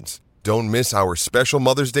returns. Don't miss our special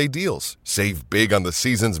Mother's Day deals. Save big on the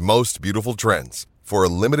season's most beautiful trends. For a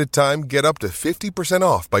limited time, get up to 50%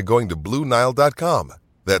 off by going to BlueNile.com.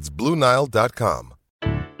 That's BlueNile.com.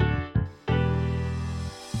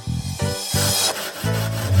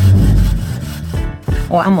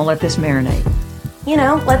 Well, I'm gonna let this marinate.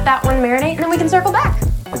 Let that one marinate, and then we can circle back.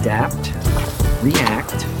 Adapt,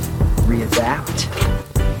 react, readapt.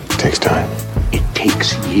 It takes time. It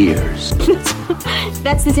takes years.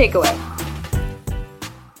 That's the takeaway.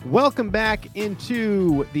 Welcome back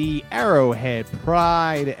into the Arrowhead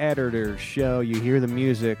Pride Editors Show. You hear the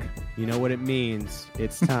music, you know what it means.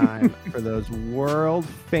 It's time for those world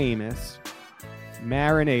famous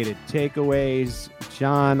marinated takeaways.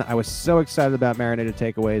 John, I was so excited about marinated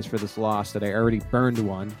takeaways for this loss that I already burned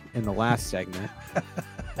one in the last segment.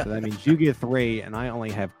 So that means you get 3 and I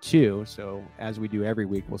only have 2. So as we do every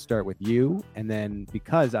week, we'll start with you. And then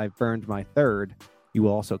because I've burned my 3rd, you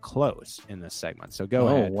will also close in this segment. So go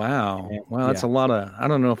ahead. Oh, wow. And, well, that's a lot of, I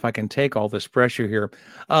don't know if I can take all this pressure here.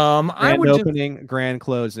 Grand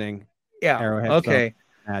closing. Yeah. Arrowhead okay.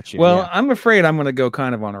 At you. Well, I'm afraid I'm going to go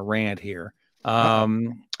kind of on a rant here. I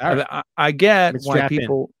get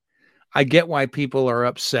why people are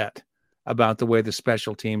upset about the way the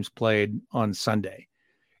special teams played on Sunday.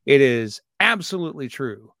 It is absolutely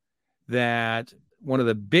true that one of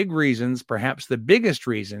the big reasons, perhaps the biggest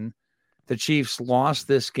reason, the Chiefs lost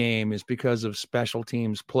this game is because of special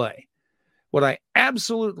teams play. What I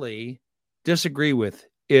absolutely disagree with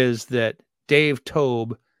is that Dave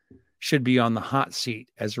Toub should be on the hot seat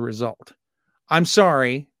as a result. I'm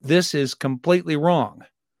sorry, this is completely wrong.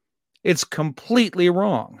 It's completely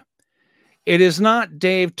wrong. It is not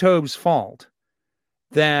Dave Toub's fault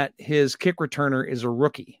that his kick returner is a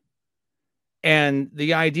rookie. And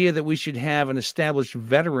the idea that we should have an established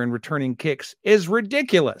veteran returning kicks is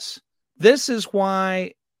ridiculous. This is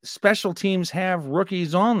why special teams have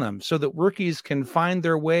rookies on them so that rookies can find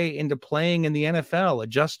their way into playing in the NFL,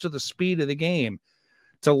 adjust to the speed of the game,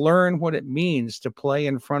 to learn what it means to play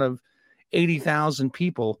in front of 80,000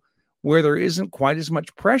 people where there isn't quite as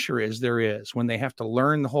much pressure as there is when they have to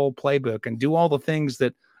learn the whole playbook and do all the things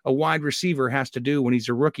that a wide receiver has to do when he's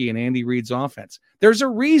a rookie in Andy Reid's offense. There's a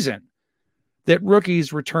reason that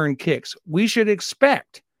rookies return kicks. We should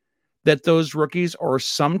expect that those rookies are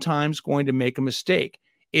sometimes going to make a mistake.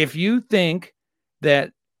 If you think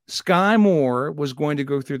that Sky Moore was going to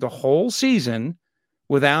go through the whole season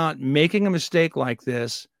without making a mistake like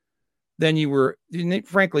this, then you were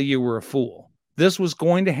a fool. This was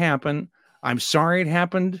going to happen. I'm sorry it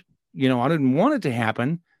happened. I didn't want it to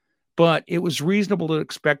happen, but it was reasonable to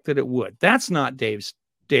expect that it would. That's not Dave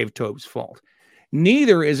Toub's fault.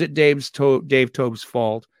 Neither is it Dave Toub's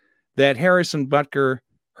fault that Harrison Butker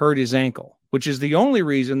hurt his ankle, which is the only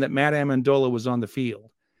reason that Matt Amendola was on the field.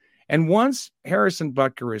 And once Harrison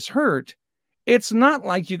Butker is hurt, it's not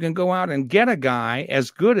like you can go out and get a guy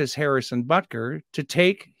as good as Harrison Butker to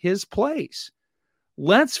take his place.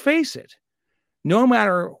 Let's face it. No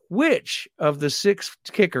matter which of the 6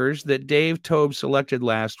 kickers that Dave Toub selected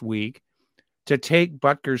last week to take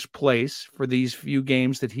Butker's place for these few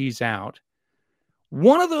games that he's out,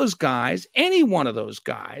 one of those guys, any one of those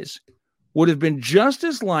guys, would have been just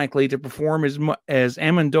as likely to perform as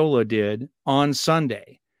Amendola did on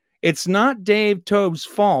Sunday. It's not Dave Toub's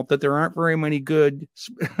fault that there aren't very many good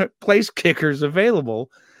place kickers available,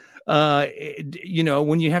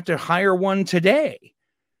 when you have to hire one today.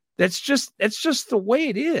 That's just the way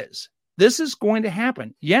it is. This is going to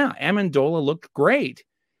happen. Yeah, Amendola looked great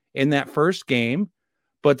in that first game,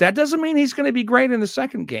 but that doesn't mean he's going to be great in the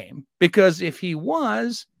second game, because if he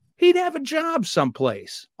was, he'd have a job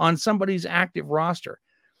someplace on somebody's active roster.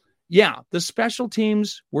 Yeah, the special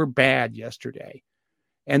teams were bad yesterday,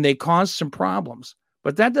 and they caused some problems,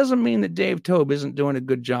 but that doesn't mean that Dave Toub isn't doing a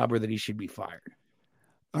good job or that he should be fired.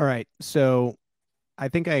 All right, so I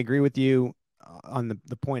think I agree with you on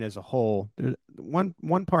the point as a whole. There's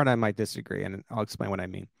one part I might disagree, and I'll explain what I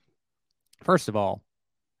mean. First of all,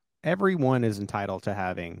 everyone is entitled to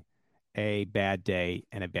having a bad day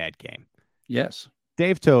and a bad game. Yes.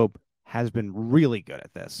 Dave Toub has been really good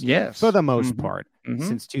at this. Yes. For the most part,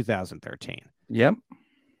 since 2013. Yep.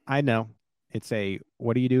 I know. It's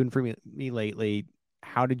what are you doing for me lately?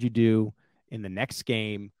 How did you do in the next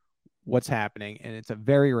game? What's happening? And it's a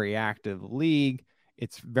very reactive league.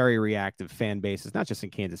 It's very reactive fan bases, not just in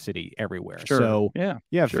Kansas City, everywhere. Sure. So yeah,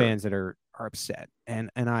 you have fans that are upset, and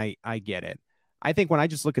I get it. I think when I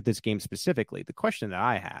just look at this game specifically, the question that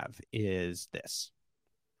I have is this.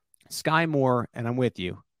 Sky Moore, and I'm with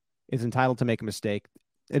you, is entitled to make a mistake.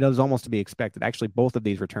 It is almost to be expected. Actually, both of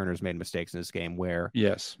these returners made mistakes in this game where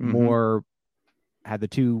Moore had the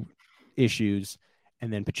 2 issues,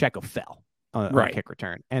 and then Pacheco fell on a kick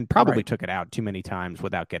return and probably took it out too many times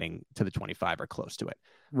without getting to the 25 or close to it.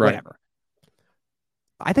 Whatever.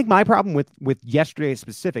 I think my problem with yesterday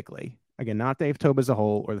specifically, again, not Dave Toub as a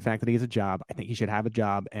whole or the fact that he has a job. I think he should have a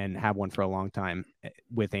job and have one for a long time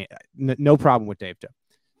with no problem with Dave Toub.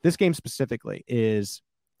 This game specifically is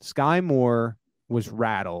Sky Moore was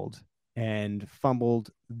rattled and fumbled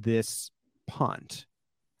this punt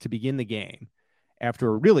to begin the game after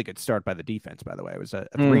a really good start by the defense, by the way. It was a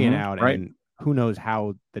 3 and out, and who knows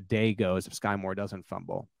how the day goes if Sky Moore doesn't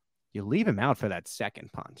fumble. You leave him out for that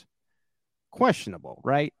second punt. Questionable,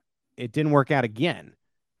 right? It didn't work out again.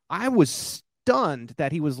 I was stunned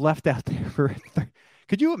that he was left out there for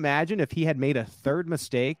Could you imagine if he had made a third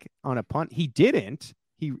mistake on a punt? He didn't.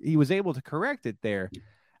 He was able to correct it there.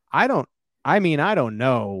 I don't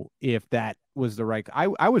know if that was the right.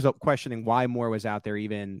 I was questioning why Moore was out there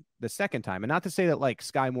even the second time. And not to say that like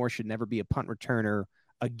Sky Moore should never be a punt returner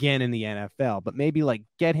again in the NFL, but maybe like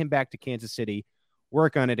get him back to Kansas City,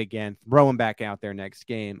 work on it again, throw him back out there next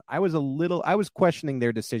game. I was questioning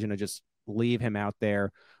their decision to just leave him out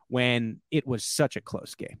there when it was such a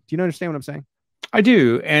close game. Do you understand what I'm saying? I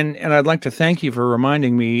do. And I'd like to thank you for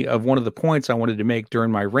reminding me of one of the points I wanted to make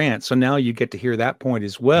during my rant. So now you get to hear that point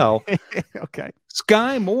as well. Okay.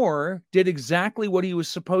 Sky Moore did exactly what he was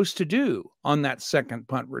supposed to do on that second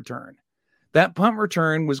punt return. That punt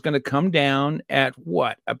return was going to come down at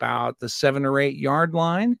about the 7 or 8 yard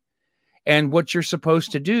line. And what you're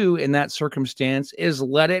supposed to do in that circumstance is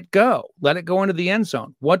let it go into the end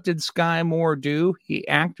zone. What did Sky Moore do? He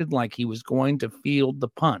acted like he was going to field the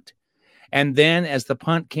punt. And then as the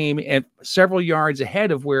punt came at several yards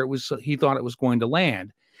ahead of where he thought it was going to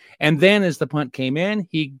land. And then as the punt came in,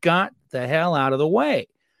 he got the hell out of the way.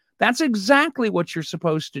 That's exactly what you're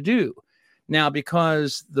supposed to do. Now,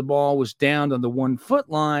 because the ball was downed on the 1 foot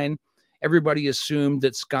line, everybody assumed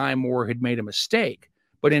that Sky Moore had made a mistake.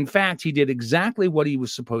 But in fact, he did exactly what he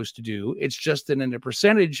was supposed to do. It's just that in a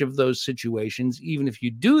percentage of those situations, even if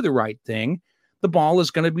you do the right thing, the ball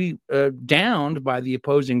is going to be downed by the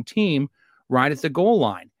opposing team right at the goal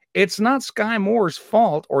line. It's not Sky Moore's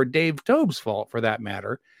fault, or Dave Tobe's fault for that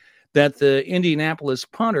matter, that the Indianapolis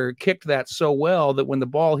punter kicked that so well that when the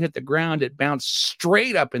ball hit the ground, it bounced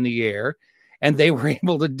straight up in the air and they were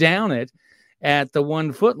able to down it at the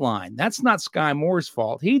 1 foot line. That's not Sky Moore's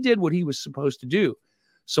fault. He did what he was supposed to do.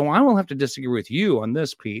 So I will have to disagree with you on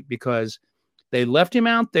this, Pete, because they left him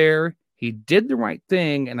out there. He did the right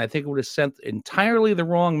thing, and I think it would have sent entirely the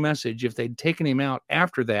wrong message if they'd taken him out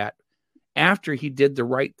after that, after he did the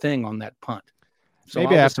right thing on that punt. So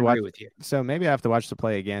maybe I have to watch with you. So maybe I have to watch the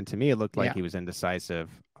play again. To me, it looked like he was indecisive,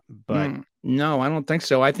 but no, I don't think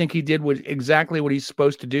so. I think he did exactly what he's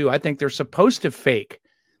supposed to do. I think they're supposed to fake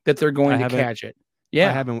that they're going to catch it.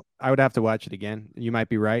 Yeah, I would have to watch it again. You might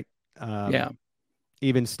be right.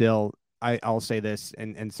 Even still, I'll say this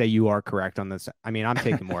and say you are correct on this. I mean, I'm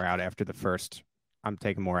taking more out after the first.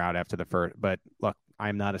 But look,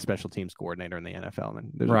 I'm not a special teams coordinator in the NFL,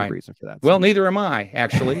 and there's no reason for that. Well, neither am I,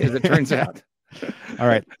 actually, as it turns out. All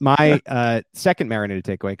right. My second marinated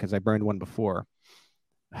takeaway, because I burned one before.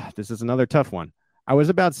 This is another tough one. I was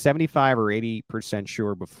about 75 or 80%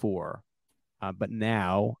 sure before, but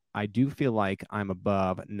now I do feel like I'm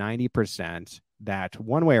above 90% that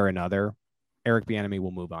one way or another, Eric Bieniemy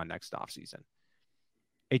will move on next offseason.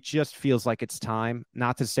 It just feels like it's time.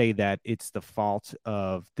 Not to say that it's the fault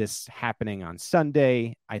of this happening on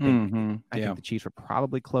Sunday. I think the Chiefs were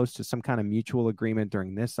probably close to some kind of mutual agreement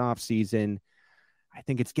during this offseason. I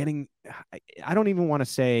think it's getting, I don't even want to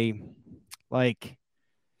say like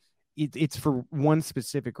it's for one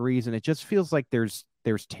specific reason. It just feels like there's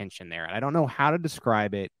tension there. And I don't know how to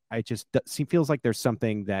describe it. It feels like there's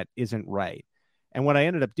something that isn't right. And what I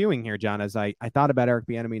ended up doing here, John, is I thought about Eric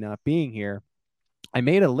Bieniemy not being here. I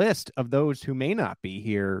made a list of those who may not be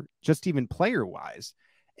here, just even player-wise.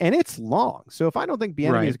 And it's long. So if I don't think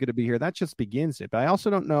Bieniemy is going to be here, that just begins it. But I also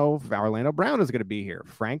don't know if Orlando Brown is going to be here.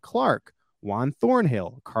 Frank Clark, Juan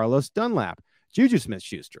Thornhill, Carlos Dunlap, Juju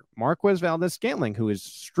Smith-Schuster, Marquez Valdez-Scantling, who is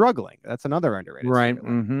struggling. That's another underrated. Right.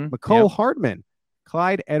 McCole Hardman,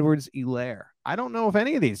 Clyde Edwards-Helaire. I don't know if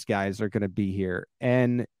any of these guys are going to be here.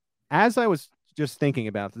 And as I was just thinking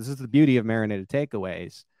about this is the beauty of marinated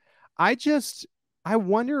takeaways. I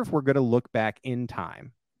wonder if we're going to look back in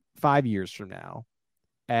time 5 years from now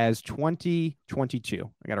as 2022.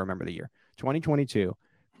 I got to remember the year 2022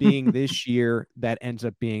 being this year that ends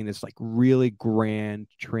up being this like really grand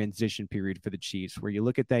transition period for the Chiefs, where you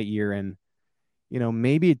look at that year and, you know,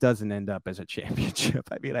 maybe it doesn't end up as a championship.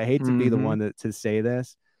 I mean, I hate to be the one to say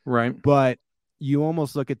this, but you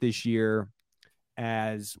almost look at this year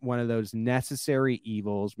as one of those necessary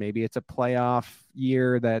evils. Maybe it's a playoff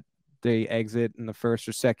year that they exit in the first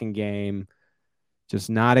or second game, just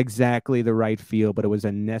not exactly the right feel, but it was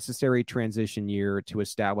a necessary transition year to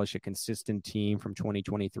establish a consistent team from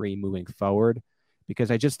 2023 moving forward.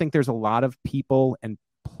 Because I just think there's a lot of people and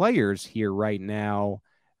players here right now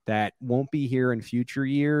that won't be here in future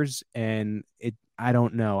years. And I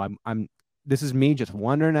don't know. This is me just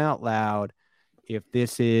wondering out loud if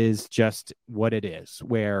this is just what it is,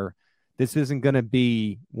 where this isn't going to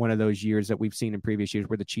be one of those years that we've seen in previous years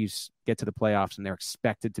where the Chiefs get to the playoffs and they're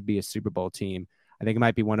expected to be a Super Bowl team. I think it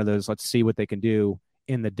might be one of those, let's see what they can do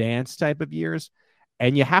in the dance type of years.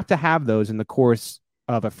 And you have to have those in the course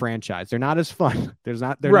of a franchise. They're not as fun. They're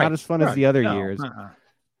not as fun as the other years,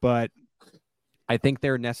 but I think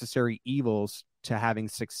they're necessary evils to having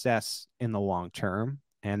success in the long term.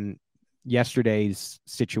 And yesterday's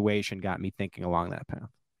situation got me thinking along that path.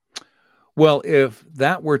 Well, if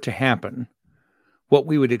that were to happen, what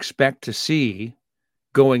we would expect to see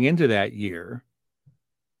going into that year,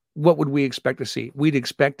 what would we expect to see? We'd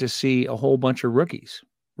expect to see a whole bunch of rookies,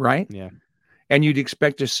 right? Yeah. And you'd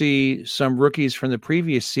expect to see some rookies from the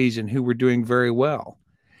previous season who were doing very well.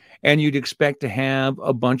 And you'd expect to have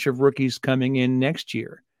a bunch of rookies coming in next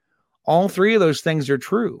year. All three of those things are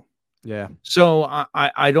true. Yeah. So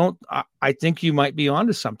I think you might be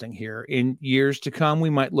onto something here. In years to come, we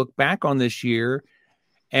might look back on this year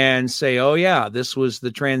and say, oh yeah, this was the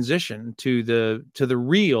transition to the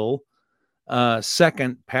real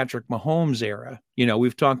second Patrick Mahomes era. You know,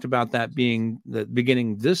 we've talked about that being the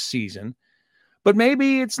beginning this season, but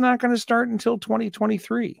maybe it's not going to start until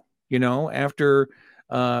 2023, you know, after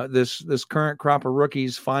this current crop of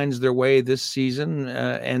rookies finds their way this season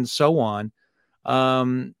and so on.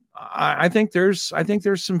 I think there's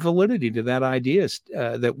some validity to that idea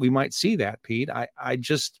that we might see that, Pete. I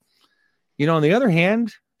just, on the other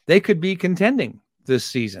hand, they could be contending this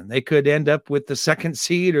season. They could end up with the second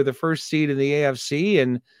seed or the first seed in the AFC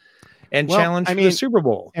and challenge for the Super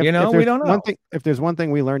Bowl. We don't know. If there's one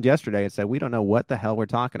thing we learned yesterday, it's that we don't know what the hell we're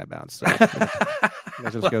talking about. So that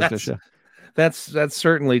just goes to show. That's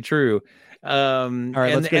certainly true. All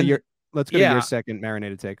right, let's go to your second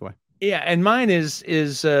marinated takeaway. Yeah, and mine is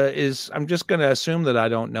I'm just going to assume that I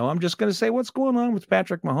don't know. I'm just going to say what's going on with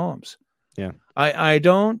Patrick Mahomes. Yeah, I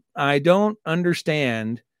don't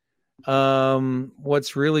understand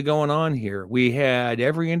what's really going on here. We had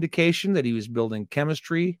every indication that he was building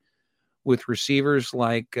chemistry with receivers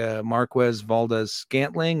like Marquez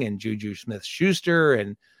Valdez-Scantling and Juju Smith-Schuster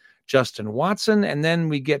and Justin Watson, and then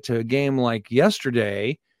we get to a game like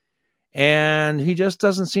yesterday, and he just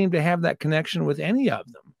doesn't seem to have that connection with any of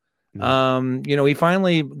them. He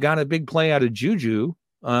finally got a big play out of Juju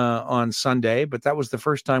on Sunday, but that was the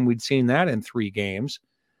first time we'd seen that in 3 games.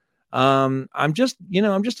 I'm just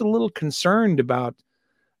a little concerned about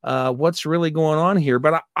what's really going on here,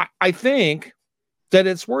 but I think that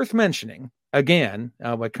it's worth mentioning again.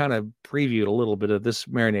 I kind of previewed a little bit of this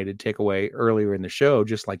marinated takeaway earlier in the show,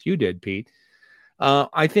 just like you did, Pete.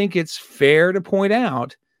 I think it's fair to point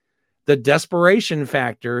out the desperation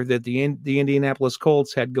factor that the Indianapolis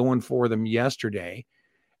Colts had going for them yesterday.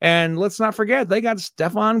 And let's not forget, they got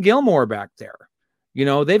Stephon Gilmore back there.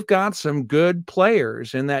 They've got some good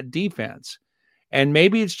players in that defense. And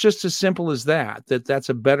maybe it's just as simple as that's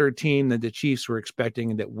a better team than the Chiefs were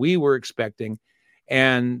expecting and that we were expecting.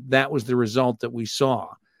 And that was the result that we saw.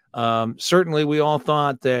 Certainly, we all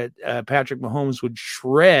thought that Patrick Mahomes would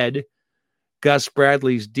shred Gus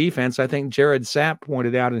Bradley's defense. I think Jared Sapp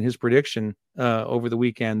pointed out in his prediction over the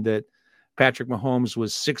weekend that Patrick Mahomes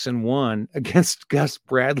was 6-1 against Gus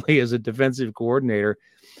Bradley as a defensive coordinator.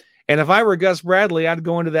 And if I were Gus Bradley, I'd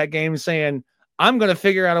go into that game saying, I'm going to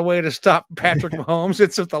figure out a way to stop Patrick Mahomes.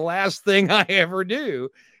 It's the last thing I ever do,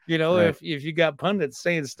 right. if you got pundits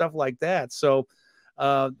saying stuff like that. So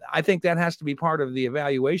I think that has to be part of the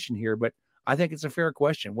evaluation here, but I think it's a fair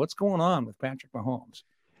question. What's going on with Patrick Mahomes?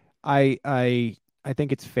 I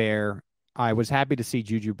think it's fair. I was happy to see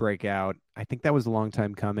Juju break out. I think that was a long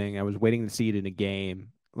time coming. I was waiting to see it in a game.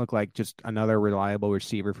 Looked like just another reliable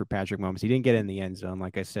receiver for Patrick Mahomes. He didn't get in the end zone,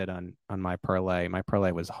 like I said on my parlay. My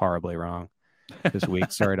parlay was horribly wrong this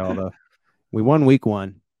week. Sorry to we won week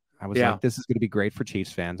 1. I was like, this is going to be great for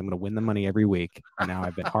Chiefs fans. I'm going to win the money every week. And now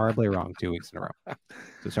I've been horribly wrong 2 weeks in a row.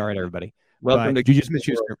 So sorry to everybody. Welcome to Juju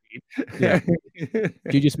Smith-Schuster.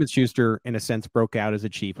 Juju Smith-Schuster, in a sense, broke out as a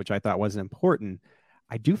Chief, which I thought wasn't important.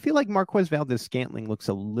 I do feel like Marquez Valdez-Scantling looks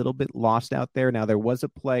a little bit lost out there. Now, there was a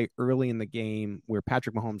play early in the game where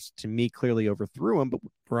Patrick Mahomes, to me, clearly overthrew him, but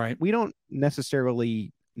we don't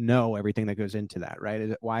necessarily know everything that goes into that,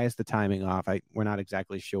 right? Why is the timing off? We're not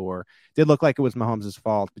exactly sure. Did look like it was Mahomes'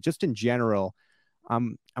 fault, but just in general,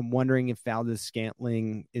 I'm wondering if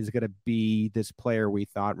Valdez-Scantling is going to be this player we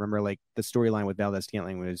thought. Remember, like the storyline with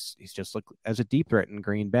Valdez-Scantling was he's just looked as a deep threat in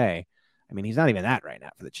Green Bay. I mean, he's not even that right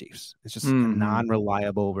now for the Chiefs. It's just a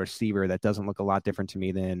non-reliable receiver that doesn't look a lot different to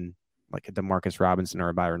me than like a DeMarcus Robinson or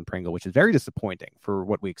a Byron Pringle, which is very disappointing for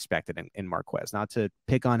what we expected in Marquez. Not to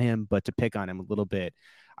pick on him, but to pick on him a little bit.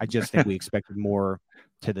 I just think we expected more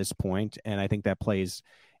to this point, and I think that plays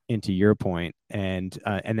into your point, and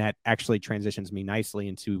that actually transitions me nicely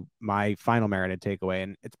into my final marinated takeaway,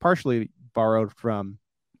 and it's partially borrowed from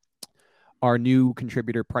our new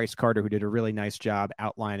contributor, Price Carter, who did a really nice job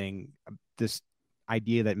outlining this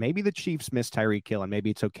idea that maybe the Chiefs missed Tyreek Hill, and maybe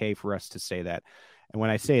it's okay for us to say that. And when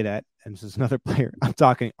I say that, and this is another player, I'm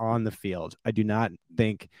talking on the field. I do not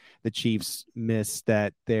think the Chiefs miss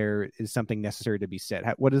that there is something necessary to be said.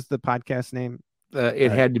 What is the podcast name?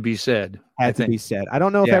 It had to be said. Had to be said. I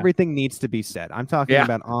don't know if everything needs to be said. I'm talking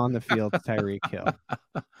about on the field Tyreek Hill.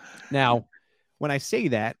 Now, when I say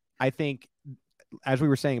that, I think, as we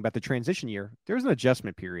were saying about the transition year, there's an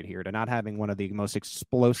adjustment period here to not having one of the most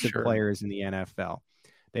explosive players in the NFL.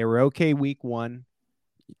 They were okay week 1.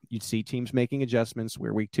 You'd see teams making adjustments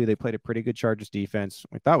where week 2, they played a pretty good Chargers defense.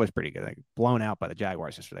 We thought was pretty good. Like, blown out by the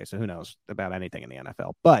Jaguars yesterday. So who knows about anything in the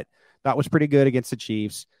NFL, but that was pretty good against the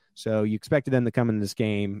Chiefs. So you expected them to come in this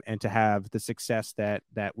game and to have the success that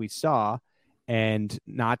we saw, and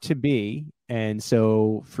not to be. And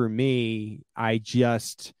so for me,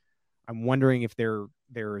 I'm wondering if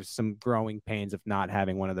there's some growing pains of not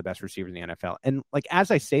having one of the best receivers in the NFL. And like,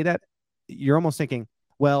 as I say that, you're almost thinking,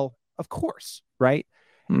 well, of course, right?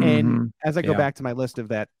 Mm-hmm. And as I go back to my list of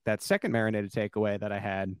that second marinated takeaway that I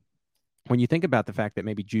had, when you think about the fact that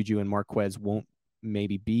maybe Juju and Marquez won't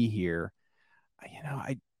maybe be here.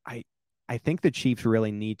 I think the Chiefs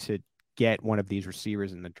really need to get one of these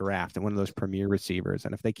receivers in the draft and one of those premier receivers.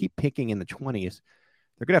 And if they keep picking in the 20s,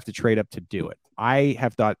 they're going to have to trade up to do it. I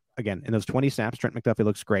have thought, again, in those 20 snaps, Trent McDuffie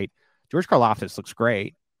looks great. George Karlaftis looks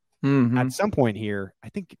great. Mm-hmm. At some point here, I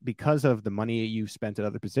think because of the money you've spent at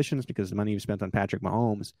other positions, because the money you've spent on Patrick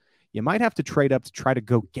Mahomes, you might have to trade up to try to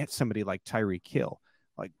go get somebody like Tyreek Hill.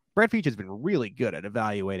 Like Brett Veach has been really good at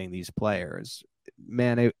evaluating these players.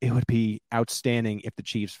 Man, it would be outstanding if the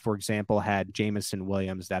Chiefs, for example, had Jamison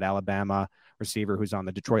Williams, that Alabama receiver who's on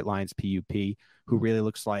the Detroit Lions PUP, who really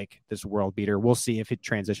looks like this world beater. We'll see if it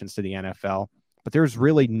transitions to the NFL. But there's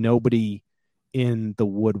really nobody in the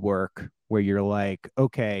woodwork where you're like,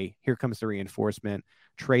 okay, here comes the reinforcement.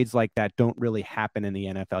 Trades like that don't really happen in the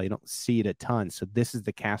NFL. You don't see it a ton. So this is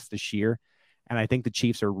the cast this year. And I think the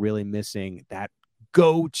Chiefs are really missing that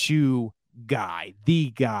go-to guy, the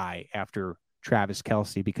guy after Travis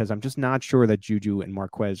Kelce, because I'm just not sure that Juju and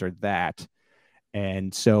Marquez are that.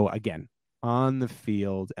 And so, again, on the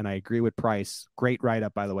field, and I agree with Price, great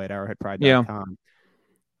write-up, by the way, at arrowheadpride.com. Yeah.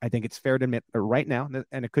 I think it's fair to admit that right now,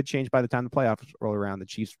 and it could change by the time the playoffs roll around, the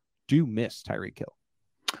Chiefs do miss Tyreek Hill.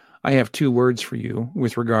 I have 2 words for you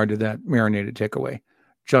with regard to that marinated takeaway.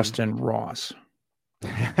 Justin Ross.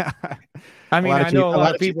 I mean, I know a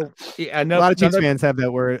lot of people. A lot of Chiefs fans have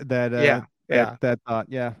that word, that thought.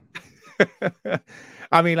 Yeah.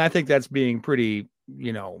 I mean, I think that's being pretty,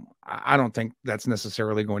 I don't think that's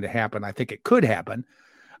necessarily going to happen. I think it could happen.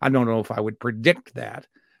 I don't know if I would predict that,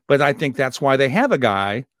 but I think that's why they have a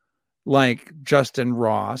guy like Justin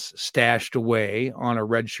Ross stashed away on a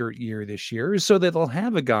redshirt year this year, so that they'll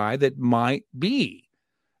have a guy that might be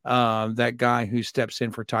that guy who steps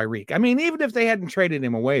in for Tyreek. I mean, even if they hadn't traded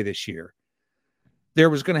him away this year, there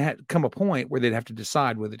was going to come a point where they'd have to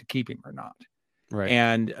decide whether to keep him or not. Right.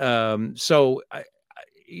 And so,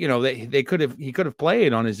 he could have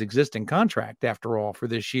played on his existing contract after all for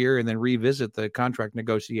this year and then revisit the contract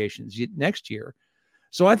negotiations next year.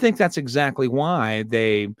 So I think that's exactly why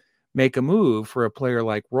they make a move for a player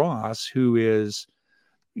like Ross, who is,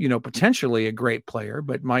 potentially a great player,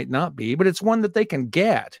 but might not be, but it's one that they can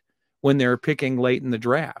get when they're picking late in the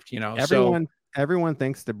draft, Everyone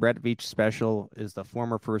thinks the Brett Veach special is the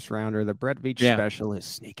former first rounder. The Brett Veach special is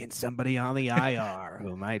sneaking somebody on the IR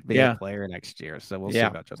who might be a player next year. So we'll see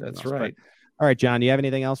about Justin Ross. That's right. All right, John, do you have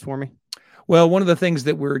anything else for me? Well, one of the things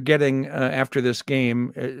that we're getting after this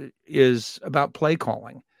game is about play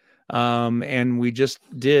calling. And we just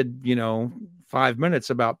did, 5 minutes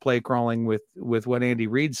about play calling with what Andy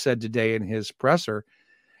Reid said today in his presser.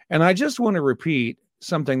 And I just want to repeat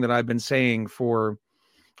something that I've been saying for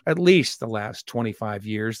at least the last 25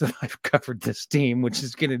 years that I've covered this team, which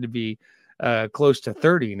is getting to be close to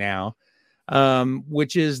 30 now,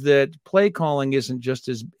 which is that play calling isn't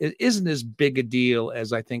as big a deal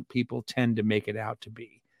as I think people tend to make it out to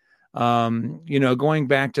be. Going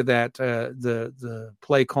back to that, the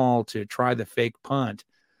play call to try the fake punt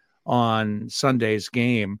on Sunday's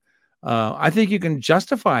game, I think you can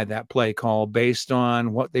justify that play call based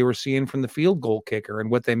on what they were seeing from the field goal kicker and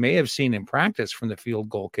what they may have seen in practice from the field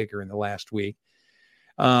goal kicker in the last week,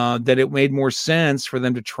 that it made more sense for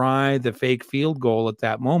them to try the fake field goal at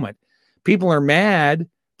that moment. People are mad,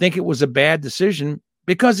 think it was a bad decision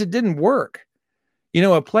because it didn't work.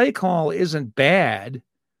 A play call isn't bad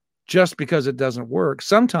just because it doesn't work.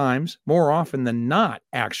 Sometimes, more often than not,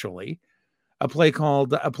 actually, a play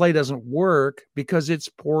doesn't work because it's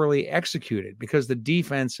poorly executed, because the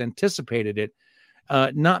defense anticipated it,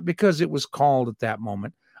 not because it was called at that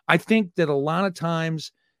moment. I think that a lot of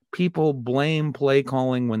times people blame play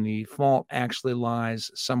calling when the fault actually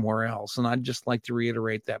lies somewhere else. And I'd just like to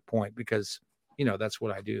reiterate that point because, that's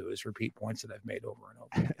what I do, is repeat points that I've made over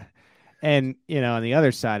and over. And, on the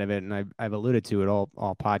other side of it, and I've alluded to it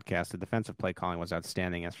all podcasts, the defensive play calling was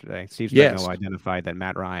outstanding yesterday. Steve Spagnuolo identified that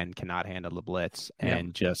Matt Ryan cannot handle the blitz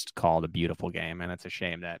and just called a beautiful game. And it's a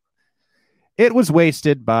shame that it was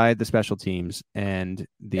wasted by the special teams and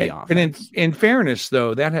the offense. And in fairness,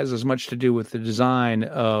 though, that has as much to do with the design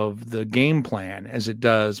of the game plan as it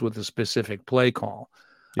does with a specific play call.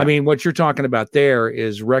 Yeah. I mean, what you're talking about there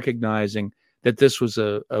is recognizing that this was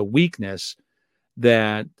a weakness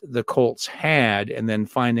that the Colts had, and then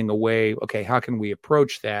finding a way, okay, how can we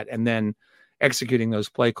approach that? And then executing those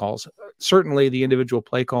play calls. Certainly the individual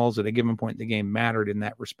play calls at a given point in the game mattered in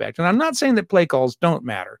that respect. And I'm not saying that play calls don't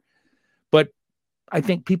matter, but I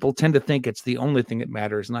think people tend to think it's the only thing that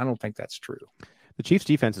matters. And I don't think that's true. The Chiefs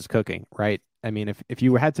defense is cooking, right? I mean, if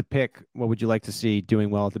you had to pick, what would you like to see doing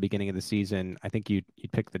well at the beginning of the season? I think you'd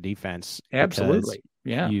pick the defense. Absolutely.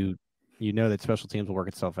 Yeah. You know that special teams will work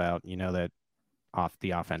itself out. You know that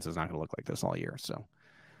the offense is not going to look like this all year. So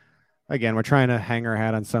again, we're trying to hang our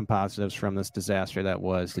hat on some positives from this disaster that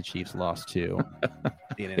was the Chiefs' loss to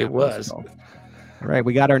the Indianapolis It was. Colts. All right,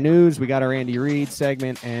 we got our news, we got our Andy Reid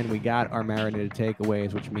segment, and we got our Marinated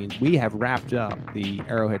takeaways, which means we have wrapped up the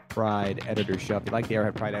Arrowhead Pride Editor Show. If you like the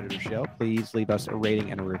Arrowhead Pride Editor Show, please leave us a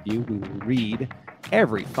rating and a review. We will read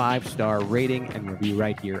every 5-star rating and review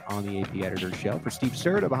right here on the AP Editor Show. For Steve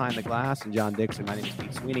Serta behind the glass and John Dixon, my name is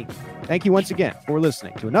Pete Sweeney. Thank you once again for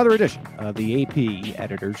listening to another edition of the AP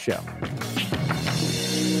Editor Show.